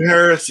 Emmylou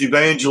Harris,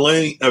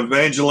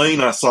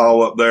 Evangeline, I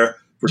saw up there.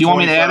 Do you want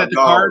me to add it to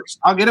cart?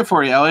 I'll get it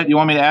for you, Elliot. Do you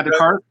want me to add to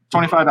cart?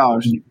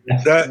 $25.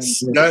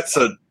 That's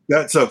a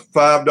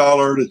 $5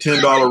 to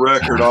 $10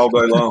 record all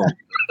day long.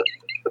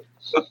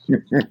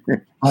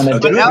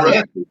 But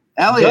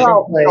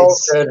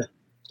Elliot,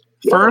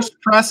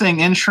 first pressing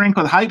in shrink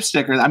with hype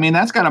stickers. I mean,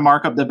 that's got to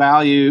mark up the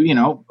value.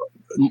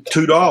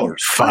 $2.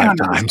 5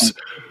 times.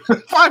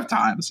 5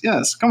 times.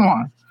 Yes. Come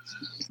on.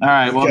 All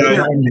right. Well,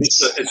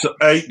 it's an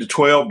 $8 to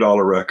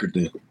 $12 record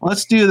then.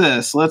 Let's do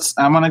this.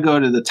 I'm going to go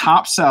to the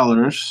top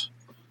sellers.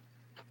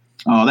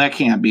 Oh, that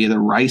can't be the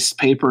rice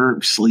paper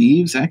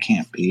sleeves. That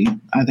can't be.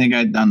 I think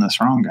I'd done this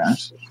wrong,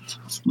 guys.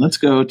 Let's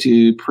go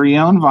to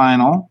pre-owned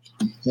vinyl.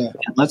 Yeah.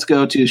 Let's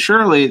go to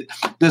surely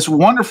this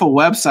wonderful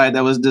website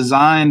that was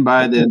designed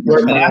by the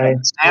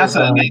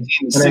NASA in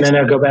 1960.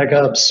 No, go back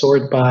up.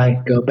 Sort by.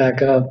 Go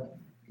back up.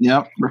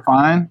 Yep,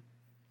 refine.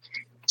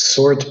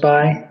 Sort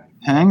by.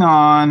 Hang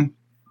on.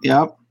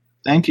 Yep.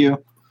 Thank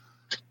you.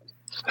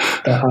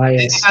 The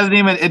highest.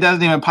 It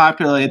doesn't even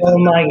populate. Oh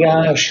my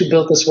gosh! Who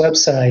built this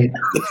website?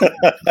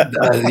 A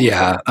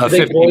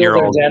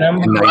 15-year-old in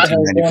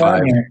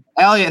 1995.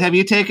 Elliot, have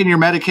you taken your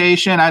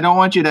medication? I don't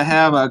want you to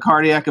have a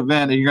cardiac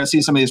event, and you're going to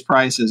see some of these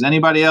prices.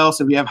 Anybody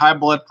else? If you have high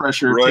blood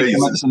pressure, take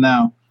your medicine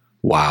now.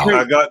 Wow!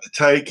 I got to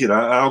take it.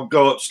 I'll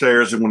go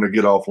upstairs when I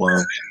get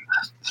offline.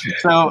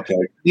 So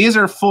these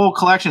are full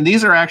collection.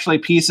 These are actually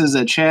pieces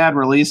that Chad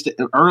released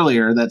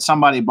earlier that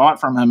somebody bought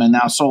from him and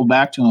now sold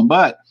back to him.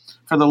 But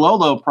for the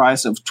low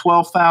price of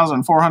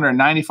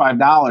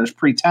 $12,495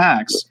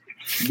 pre-tax,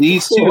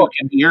 these two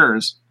can be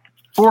yours.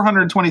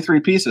 423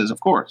 pieces, of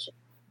course.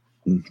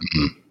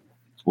 Mm-hmm.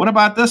 What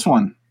about this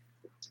one?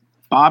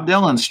 Bob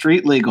Dylan,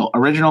 Street Legal,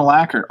 original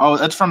lacquer. Oh,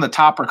 that's from the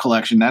Topper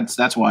collection.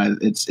 That's why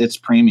it's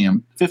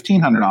premium.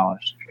 $1,500.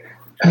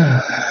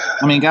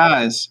 I mean,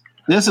 guys.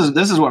 This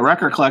is what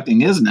record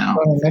collecting is now.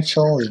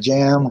 Mitchell,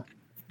 Jam.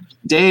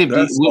 Dave,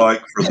 that's like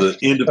for the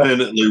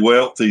independently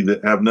wealthy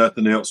that have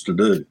nothing else to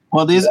do.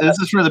 Well, this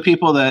is for the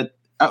people that.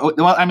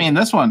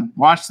 This one,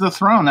 Watch the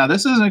Throne. Now,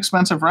 this is an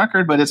expensive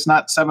record, but it's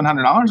not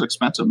 $700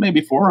 expensive.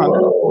 Maybe $400.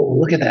 Whoa,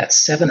 look at that,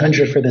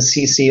 $700 for the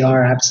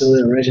CCR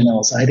Absolute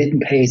Originals. I didn't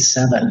pay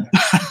 $7.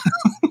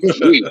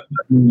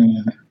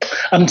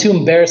 I'm too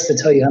embarrassed to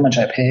tell you how much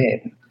I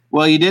paid.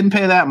 Well, you didn't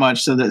pay that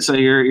much, so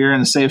you're in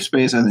a safe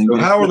space, I think. So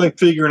how are they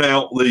figuring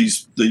out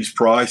these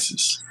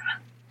prices?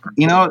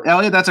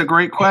 Elliot, that's a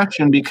great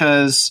question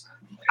because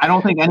I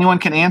don't think anyone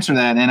can answer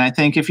that. And I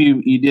think if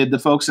you did the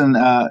folks in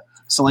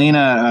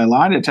Selena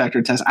lie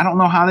detector test, I don't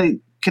know how they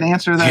can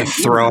answer that. You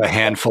throw a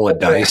handful of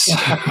dice.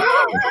 I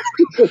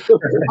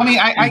mean,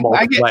 I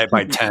multiply it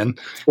by 10.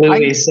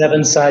 Louis,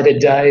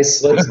 7-sided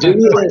dice. Let's do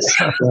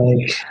this.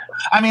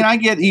 I mean, I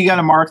get you got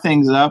to mark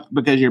things up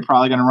because you're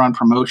probably going to run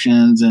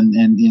promotions and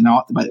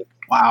but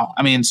wow.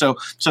 I mean, so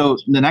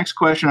the next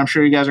question I'm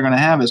sure you guys are going to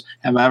have is,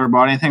 have I ever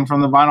bought anything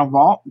from the Vinyl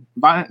Vault?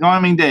 No, I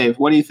mean, Dave,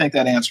 what do you think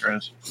that answer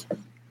is?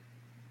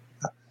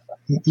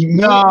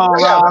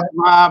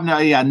 Rob, no,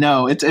 yeah,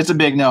 no, it's a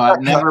big no.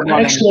 I've never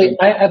bought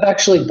I've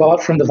actually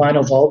bought from the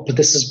Vinyl Vault, but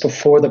this is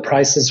before the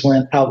prices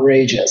went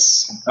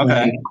outrageous.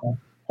 Okay.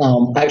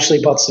 I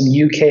actually bought some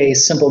UK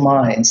Simple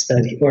Minds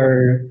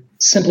or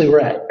Simply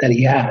Red that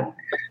he had.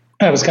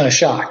 I was kind of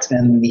shocked,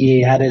 and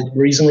he had it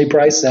reasonably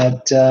priced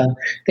at I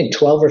think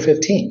 12 or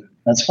 15.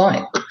 That's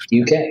fine,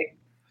 UK.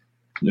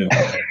 Yeah.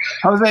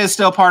 Jose is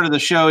still part of the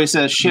show. He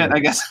says, "Shit, I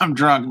guess I'm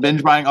drunk,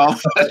 binge buying all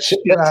of that shit."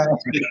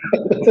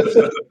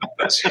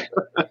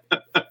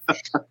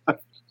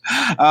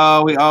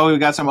 We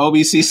got some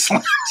OBC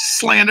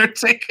slander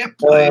taking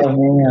place. Oh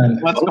man,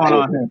 what's going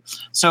on here?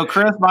 So,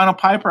 Chris, Vinyl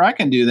Piper, I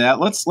can do that.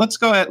 Let's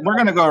go ahead. We're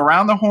going to go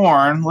around the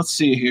horn. Let's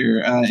see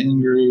here.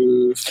 In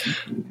groove.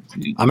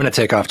 I'm going to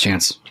take off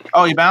Chance.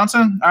 Oh, you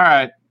bouncing? All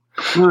right,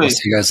 Louis. I'll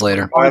see you guys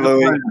later. Bye,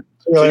 Louis.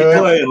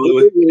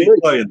 Keep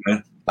playing,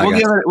 man.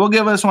 We'll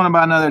give this one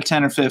about another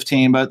 10 or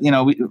 15, but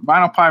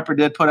Vinyl Piper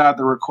did put out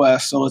the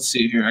request, so let's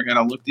see here. I got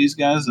to look these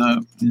guys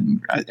up.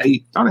 I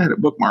thought I had it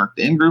bookmarked.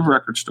 The In Groove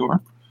Record Store.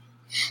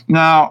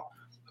 Now,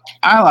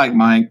 I like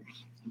Mike.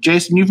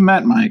 Jason, you've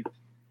met Mike.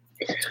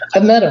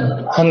 I've met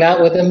him, hung out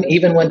with him,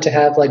 even went to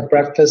have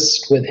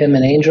breakfast with him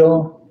and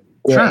Angel.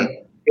 Great. Sure.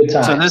 Good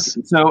times.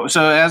 So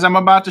as I'm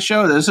about to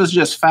show, this is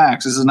just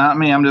facts. This is not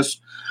me.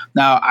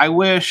 Now, I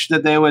wish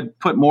that they would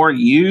put more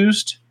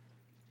used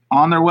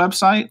on their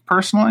website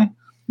personally,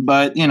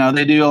 but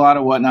they do a lot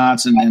of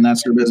whatnots and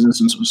that's their business,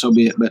 and so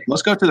be it. But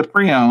let's go to the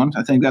pre-owned.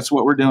 I think that's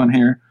what we're doing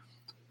here.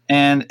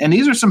 And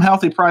these are some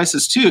healthy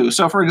prices too.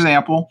 So for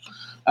example,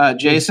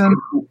 Jason,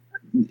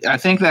 I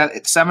think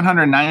that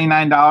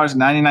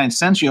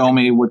 $799.99 you owe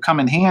me would come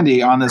in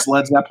handy on this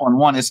Led Zeppelin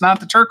 1. It's not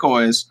the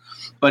turquoise,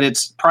 but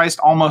it's priced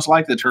almost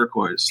like the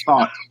turquoise.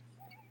 Thought.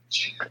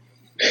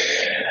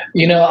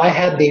 I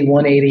had the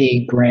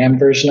 180 gram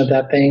version of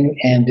that thing,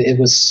 and it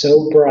was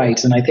so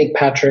bright. And I think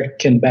Patrick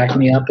can back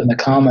me up in the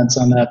comments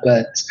on that,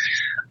 but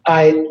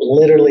I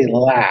literally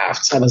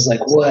laughed. I was like,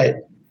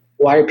 what?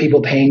 Why are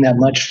people paying that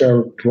much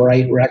for a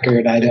bright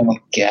record? I don't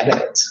get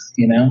it,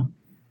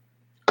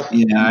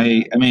 Yeah,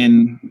 I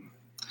mean,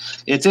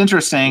 it's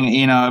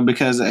interesting,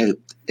 because,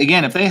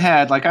 again, if they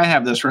had, like I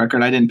have this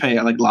record, I didn't pay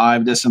it like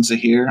live distance to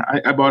here.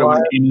 I bought it when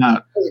it came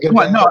out.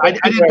 What? No, I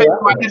didn't pay.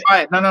 I didn't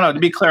buy it. No. To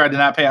be clear, I did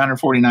not pay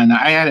 $149.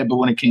 I had it, but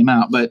when it came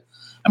out. But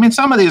I mean,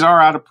 some of these are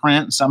out of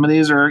print. Some of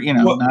these are,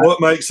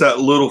 What makes that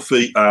Little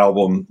Feat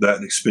album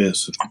that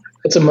expensive?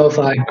 It's a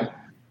MoFi.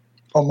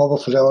 Oh, Mobile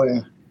Fidelity.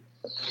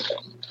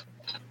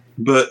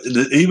 But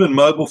even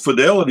Mobile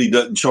Fidelity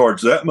doesn't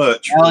charge that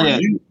much.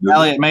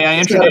 Elliot, may I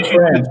introduce you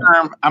to a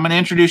term? I'm going to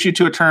introduce you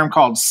to a term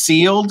called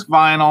sealed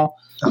vinyl,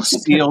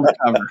 sealed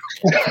cover.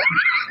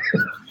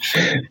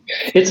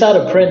 It's out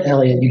of print,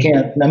 Elliot. You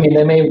can't. I mean,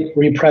 they may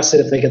repress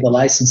it if they get the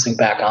licensing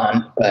back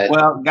on. But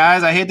well,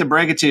 guys, I hate to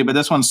break it to you, but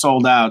this one's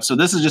sold out. So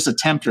this is just a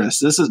temptress.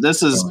 This is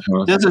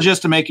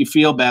just to make you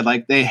feel bad.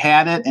 Like they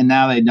had it and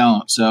now they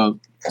don't. So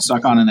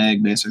suck on an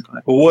egg, basically.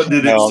 Well, what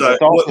did it say?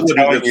 What did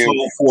it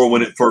sold for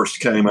when it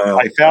first came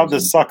out? I found a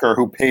sucker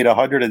who paid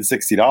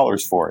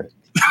 $160 for it.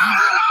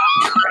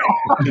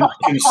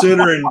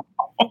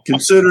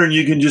 Considering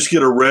you can just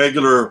get a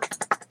regular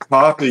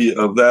copy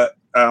of that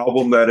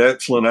album, that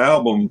excellent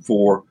album,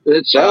 for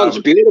it sounds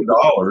beautiful.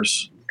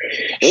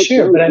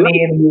 Sure, but I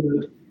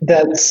mean,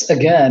 that's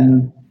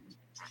again.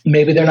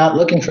 Maybe they're not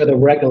looking for the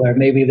regular.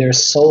 Maybe they're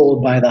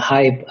sold by the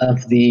hype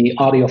of the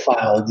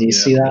audiophile. Do you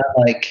see that?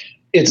 Like.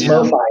 It's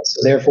MoFi,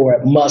 so therefore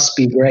it must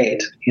be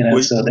great.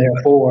 So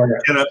therefore.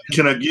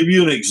 Can I give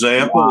you an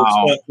example of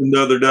something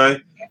the other day?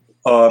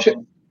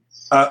 Sure.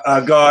 I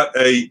got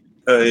a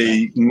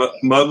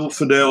Mobile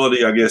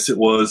Fidelity, I guess it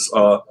was,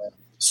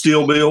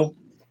 steel bill.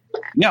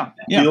 Yeah.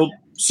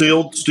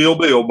 Sealed steel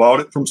bill.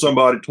 Bought it from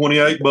somebody,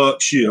 $28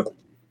 shipped.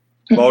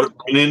 Bought it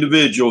from an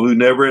individual who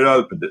never had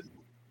opened it.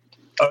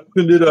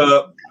 Opened it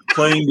up,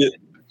 cleaned it,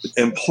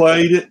 and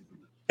played it.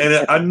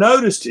 And I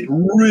noticed it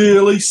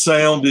really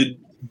sounded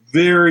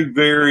very,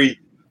 very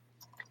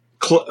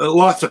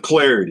lots of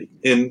clarity.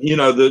 And,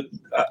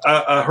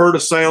 I heard a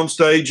sound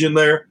stage in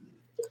there,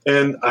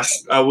 and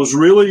I was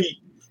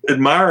really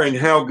admiring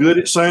how good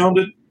it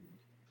sounded.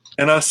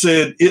 And I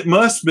said, it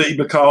must be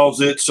because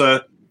it's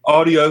a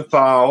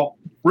audiophile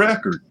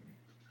record.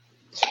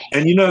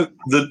 And,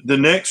 the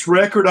next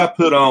record I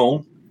put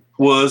on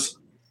was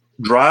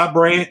Dry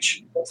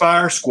Branch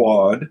Fire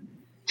Squad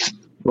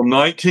from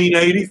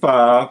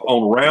 1985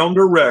 on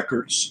Rounder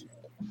Records.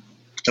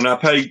 And I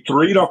paid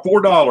 $3 or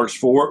 $4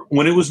 for it.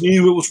 When it was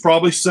new, it was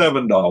probably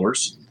 $7.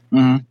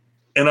 Mm-hmm.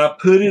 And I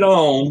put it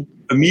on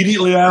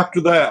immediately after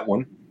that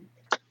one.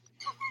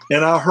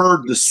 And I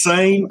heard the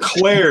same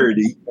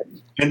clarity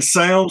and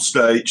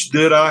soundstage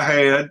that I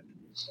had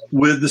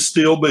with the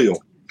steel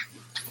bill.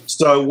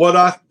 So what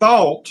I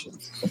thought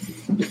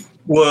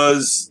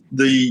was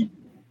the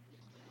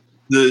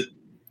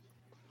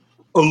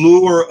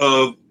allure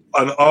of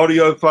an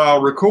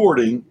audiophile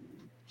recording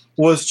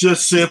was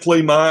just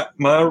simply my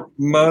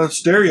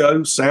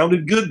stereo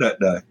sounded good that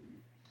day.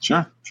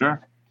 Sure.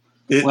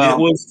 It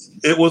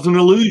was an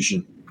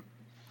illusion.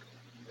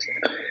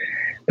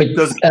 But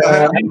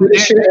I'm pretty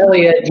sure,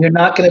 Elliot, you're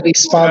not going to be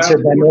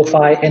sponsored by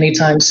MoFi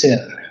anytime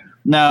soon.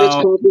 No, this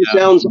copy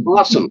sounds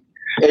awesome.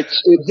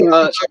 It's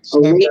a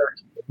late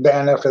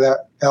banner for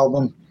that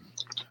album.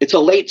 It's a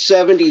late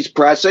 70s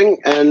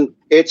pressing, and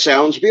it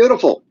sounds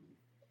beautiful.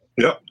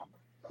 Yep.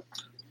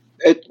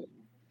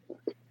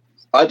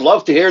 I'd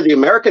love to hear the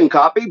American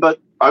copy, but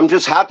I'm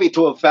just happy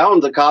to have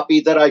found the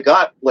copy that I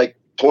got like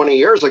 20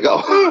 years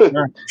ago.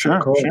 Sure.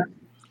 Cool.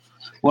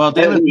 Well,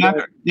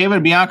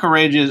 David Bianco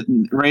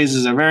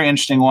raises a very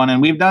interesting one,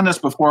 and we've done this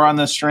before on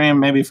this stream.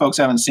 Maybe folks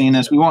haven't seen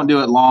this. We won't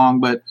do it long,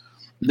 but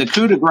the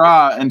coup de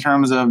grace in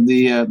terms of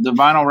the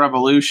vinyl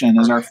revolution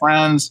is our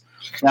friends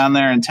down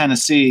there in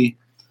Tennessee,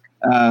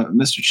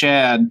 Mr.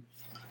 Chad,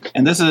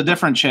 and this is a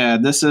different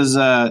Chad. This is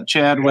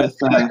Chad with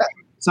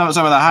some of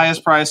the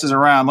highest prices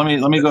around. Let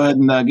me go ahead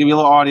and give you a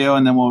little audio,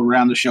 and then we'll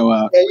round the show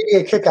out. Yeah, you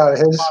get a kick out of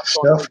his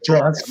stuff,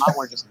 Chance. I might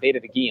want to just bid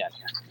it again.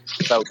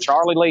 So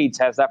Charlie Leeds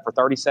has that for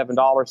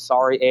 $37.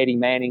 Sorry, Eddie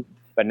Manning,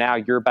 but now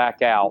you're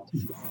back out.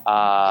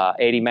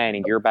 Eddie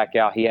Manning, you're back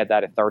out. He had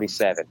that at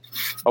 $37.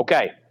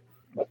 Okay.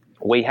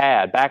 We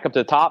had back up to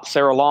the top,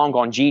 Sarah Long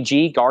on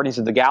GG, Guardians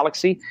of the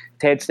Galaxy.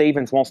 Ted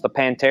Stevens wants the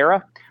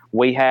Pantera.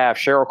 We have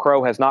Sheryl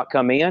Crow has not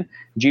come in.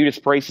 Judas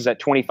Priest is at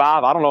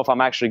 25. I don't know if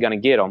I'm actually going to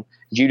get them.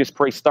 Judas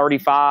Priest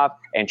 35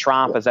 and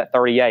Triumph is at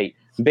 38.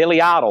 Billy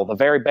Idol, the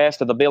very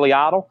best of the Billy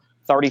Idol,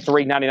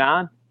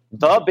 $33.99.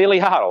 The Billy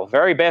Idol,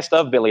 very best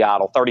of Billy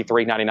Idol,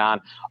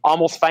 $33.99.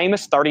 Almost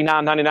Famous,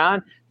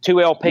 $39.99. 2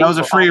 LPs. That was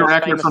a for free Almost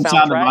record Famous from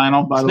Sound of soundtrack.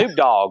 Vinyl, by the way. Snoop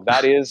Dogg,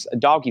 that is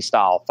Doggy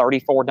Style,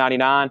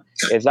 $34.99.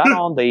 Is that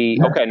on the?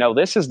 Okay, no,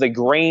 this is the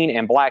green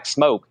and black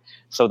smoke,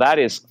 so that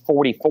is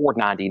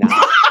 $44.99.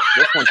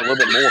 This one's a little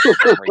bit more for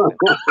some reason.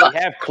 We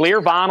have clear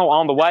vinyl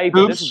on the way,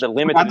 but this is the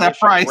limited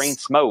edition green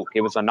smoke.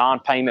 It was a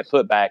non-payment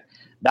putback.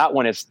 That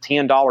one is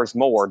 $10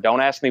 more.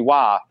 Don't ask me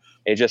why.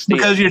 It just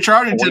because you're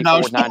charging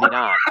 $44.99.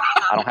 I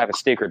don't have a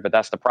sticker, but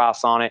that's the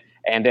price on it.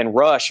 And then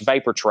Rush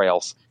Vapor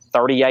Trails,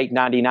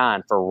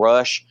 $38.99 for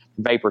Rush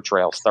Vapor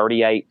Trails,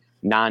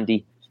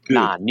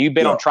 $38.99. New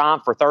bid on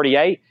Triumph for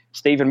 $38.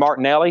 Stephen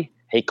Martinelli,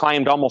 he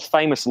claimed Almost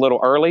Famous a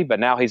little early, but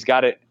now he's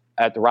got it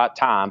at the right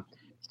time.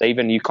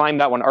 Stephen, you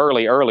claimed that one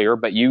earlier,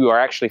 but you are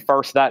actually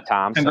first that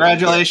time.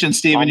 Congratulations, so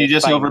Stephen. You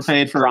just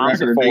overpaid for a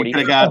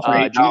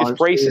record. Judas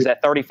Priest is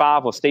at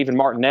 35 with Stephen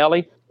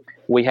Martinelli.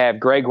 We have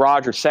Greg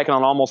Rogers second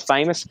on Almost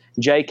Famous.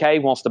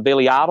 JK wants the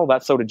Billy Idol.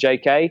 That's so did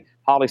JK.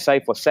 Holly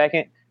Safe was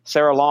second.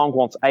 Sarah Long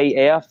wants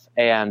AF,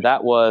 and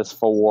that was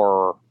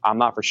for, I'm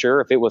not for sure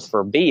if it was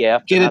for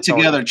BF. Get it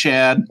together,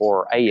 Chad.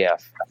 Or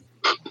AF.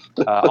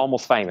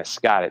 Almost Famous.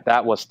 Got it.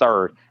 That was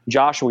third.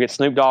 Josh will get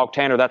Snoop Dogg.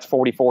 Tanner, that's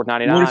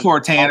 $44.99. 44,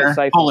 Tanner.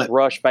 Pull it.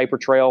 Rush Vapor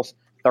Trails,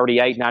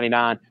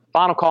 $38.99.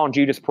 Final call on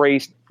Judas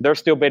Priest. They're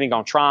still bidding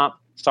on Triumph.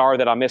 Sorry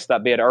that I missed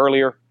that bid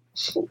earlier.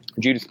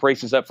 Judas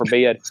Priest is up for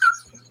bid.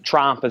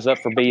 Triumph is up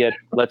for bid.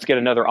 Let's get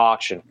another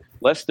auction.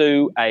 Let's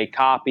do a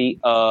copy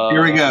of...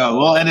 Here we go.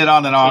 We'll end it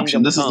on an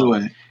auction. This is the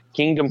way.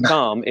 Kingdom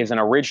Come is an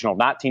original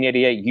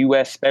 1988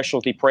 U.S.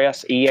 Specialty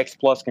Press EX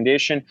Plus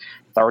condition,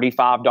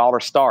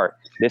 $35 start.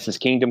 This is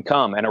Kingdom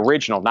Come, an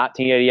original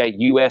 1988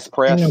 U.S.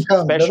 Press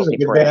Specialty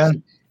Press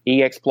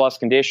EX Plus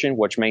condition,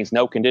 which means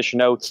no condition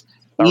notes.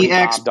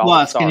 EX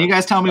Plus. Start. Can you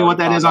guys tell me what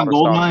that is on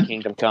Goldmine?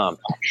 Kingdom Come.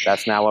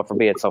 That's now up for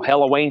bid. So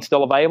Halloween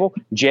still available.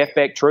 Jeff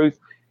Beck Truth.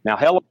 Now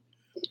Halloween.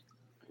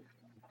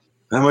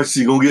 How much is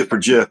he going to get for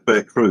Jeff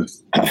Beck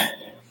Truth?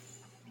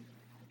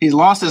 He's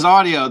lost his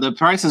audio. The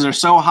prices are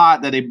so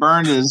hot that he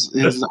burned his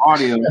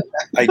audio.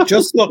 I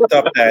just looked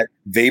up that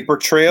Vapor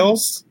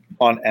Trails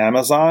on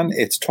Amazon.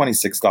 It's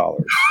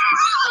 $26.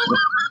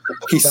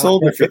 He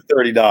sold it for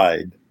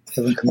 $39.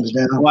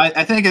 Well,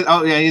 I think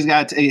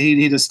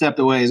he just stepped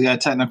away. He's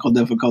got technical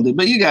difficulty,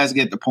 but you guys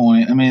get the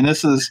point. I mean,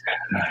 this is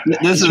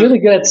really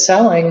good at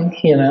selling.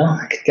 You know,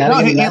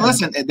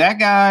 listen, that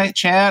guy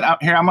Chad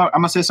out here. I'm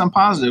gonna say something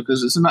positive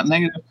because it's not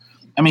negative.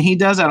 I mean, he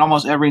does that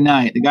almost every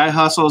night. The guy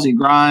hustles, he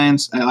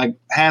grinds. Like,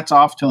 hats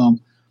off to him.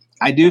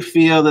 I do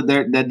feel that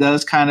that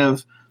does kind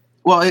of,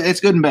 well, it's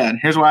good and bad.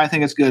 Here's why I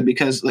think it's good,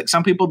 because like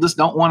some people just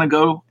don't want to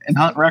go and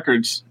hunt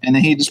records, and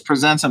then he just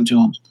presents them to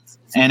them.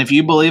 And if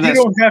you believe that,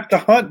 you don't have to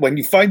hunt when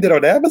you find it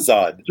on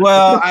Amazon.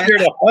 Well, you're here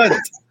to hunt.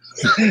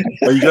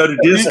 Or you go to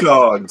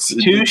Discogs.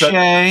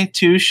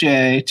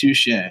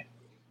 Touche.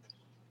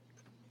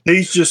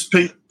 He's just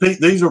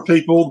these are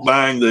people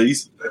buying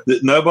these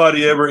that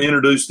nobody ever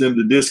introduced them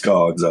to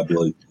Discogs, I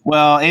believe.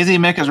 Well, AZ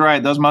Mick is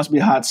right. Those must be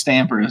hot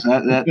stampers.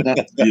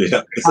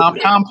 Yeah.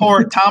 Tom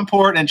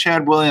Port and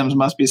Chad Williams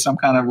must be some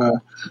kind of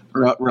a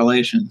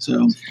relation.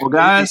 So, well,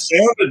 guys, he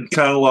sounded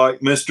kind of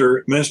like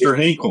Mr.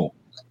 Hinkle.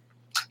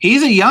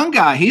 He's a young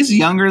guy. He's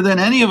younger than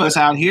any of us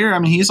out here. I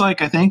mean, he's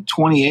like, I think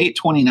 28,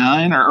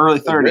 29 or early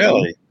 30s.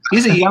 Really?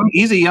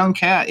 He's a young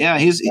cat. Yeah, I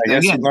guess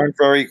he learned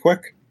very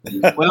quick.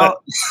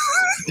 Well,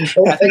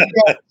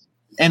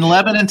 in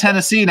Lebanon,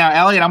 Tennessee. Now,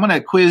 Elliot, I'm going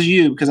to quiz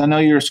you because I know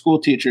you're a school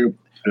teacher.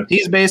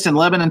 He's based in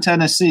Lebanon,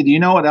 Tennessee. Do you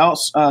know what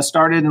else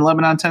started in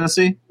Lebanon,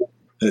 Tennessee?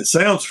 It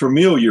sounds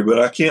familiar, but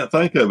I can't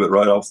think of it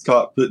right off the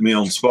top. Put me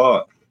on the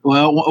spot.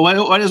 Well,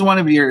 what is one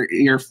of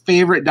your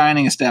favorite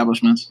dining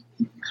establishments?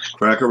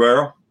 Cracker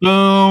Barrel.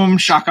 Boom,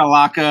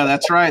 shakalaka.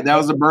 That's right. That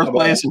was the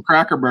birthplace of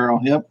Cracker Barrel.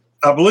 Yep.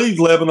 I believe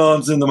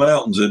Lebanon's in the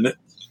mountains, isn't it?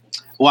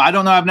 Well, I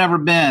don't know. I've never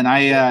been.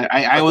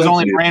 I was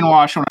only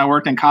brainwashed when I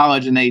worked in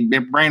college, and they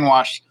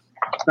brainwashed.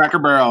 Cracker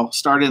Barrel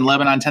started in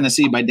Lebanon,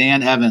 Tennessee by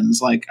Dan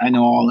Evans. Like, I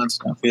know all that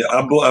stuff. Yeah,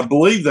 I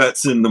believe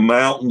that's in the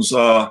mountains.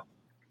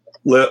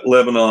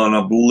 Lebanon,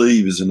 I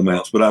believe, is in the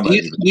mountains. But do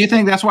you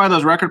think that's why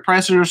those record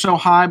prices are so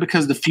high?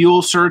 Because the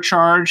fuel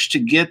surcharge to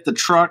get the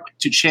truck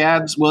to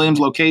Chad's Williams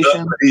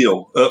location?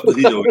 Up the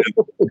hill.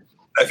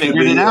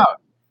 Figured it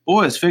out.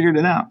 Boys, figured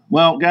it out.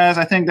 Well, guys,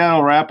 I think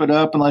that'll wrap it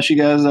up unless you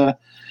guys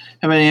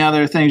have any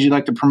other things you'd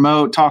like to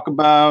promote, talk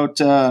about,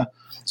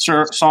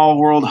 solve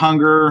world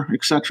hunger,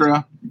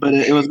 etc. But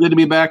it was good to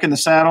be back in the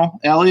saddle.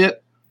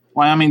 Elliot,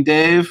 Wyoming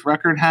Dave,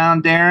 Record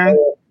Hound Darren,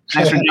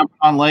 thanks for jumping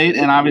on late.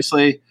 And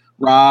obviously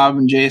Rob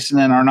and Jason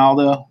and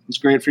Arnaldo. It's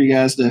great for you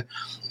guys to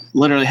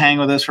literally hang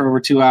with us for over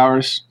 2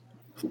 hours.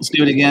 Let's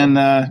do it again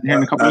here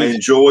in a couple weeks. I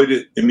enjoyed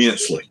it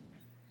immensely.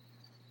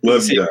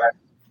 Love you guys.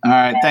 All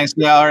right. Thanks,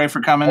 Valerie,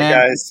 for coming in.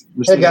 Guys.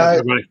 Hey,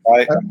 guys.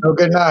 Bye. Have a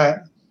good night.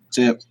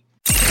 See you.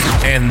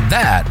 And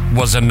that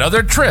was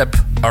another trip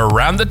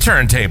around the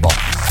turntable.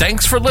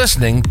 Thanks for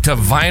listening to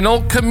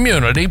Vinyl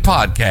Community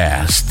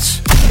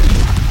Podcasts.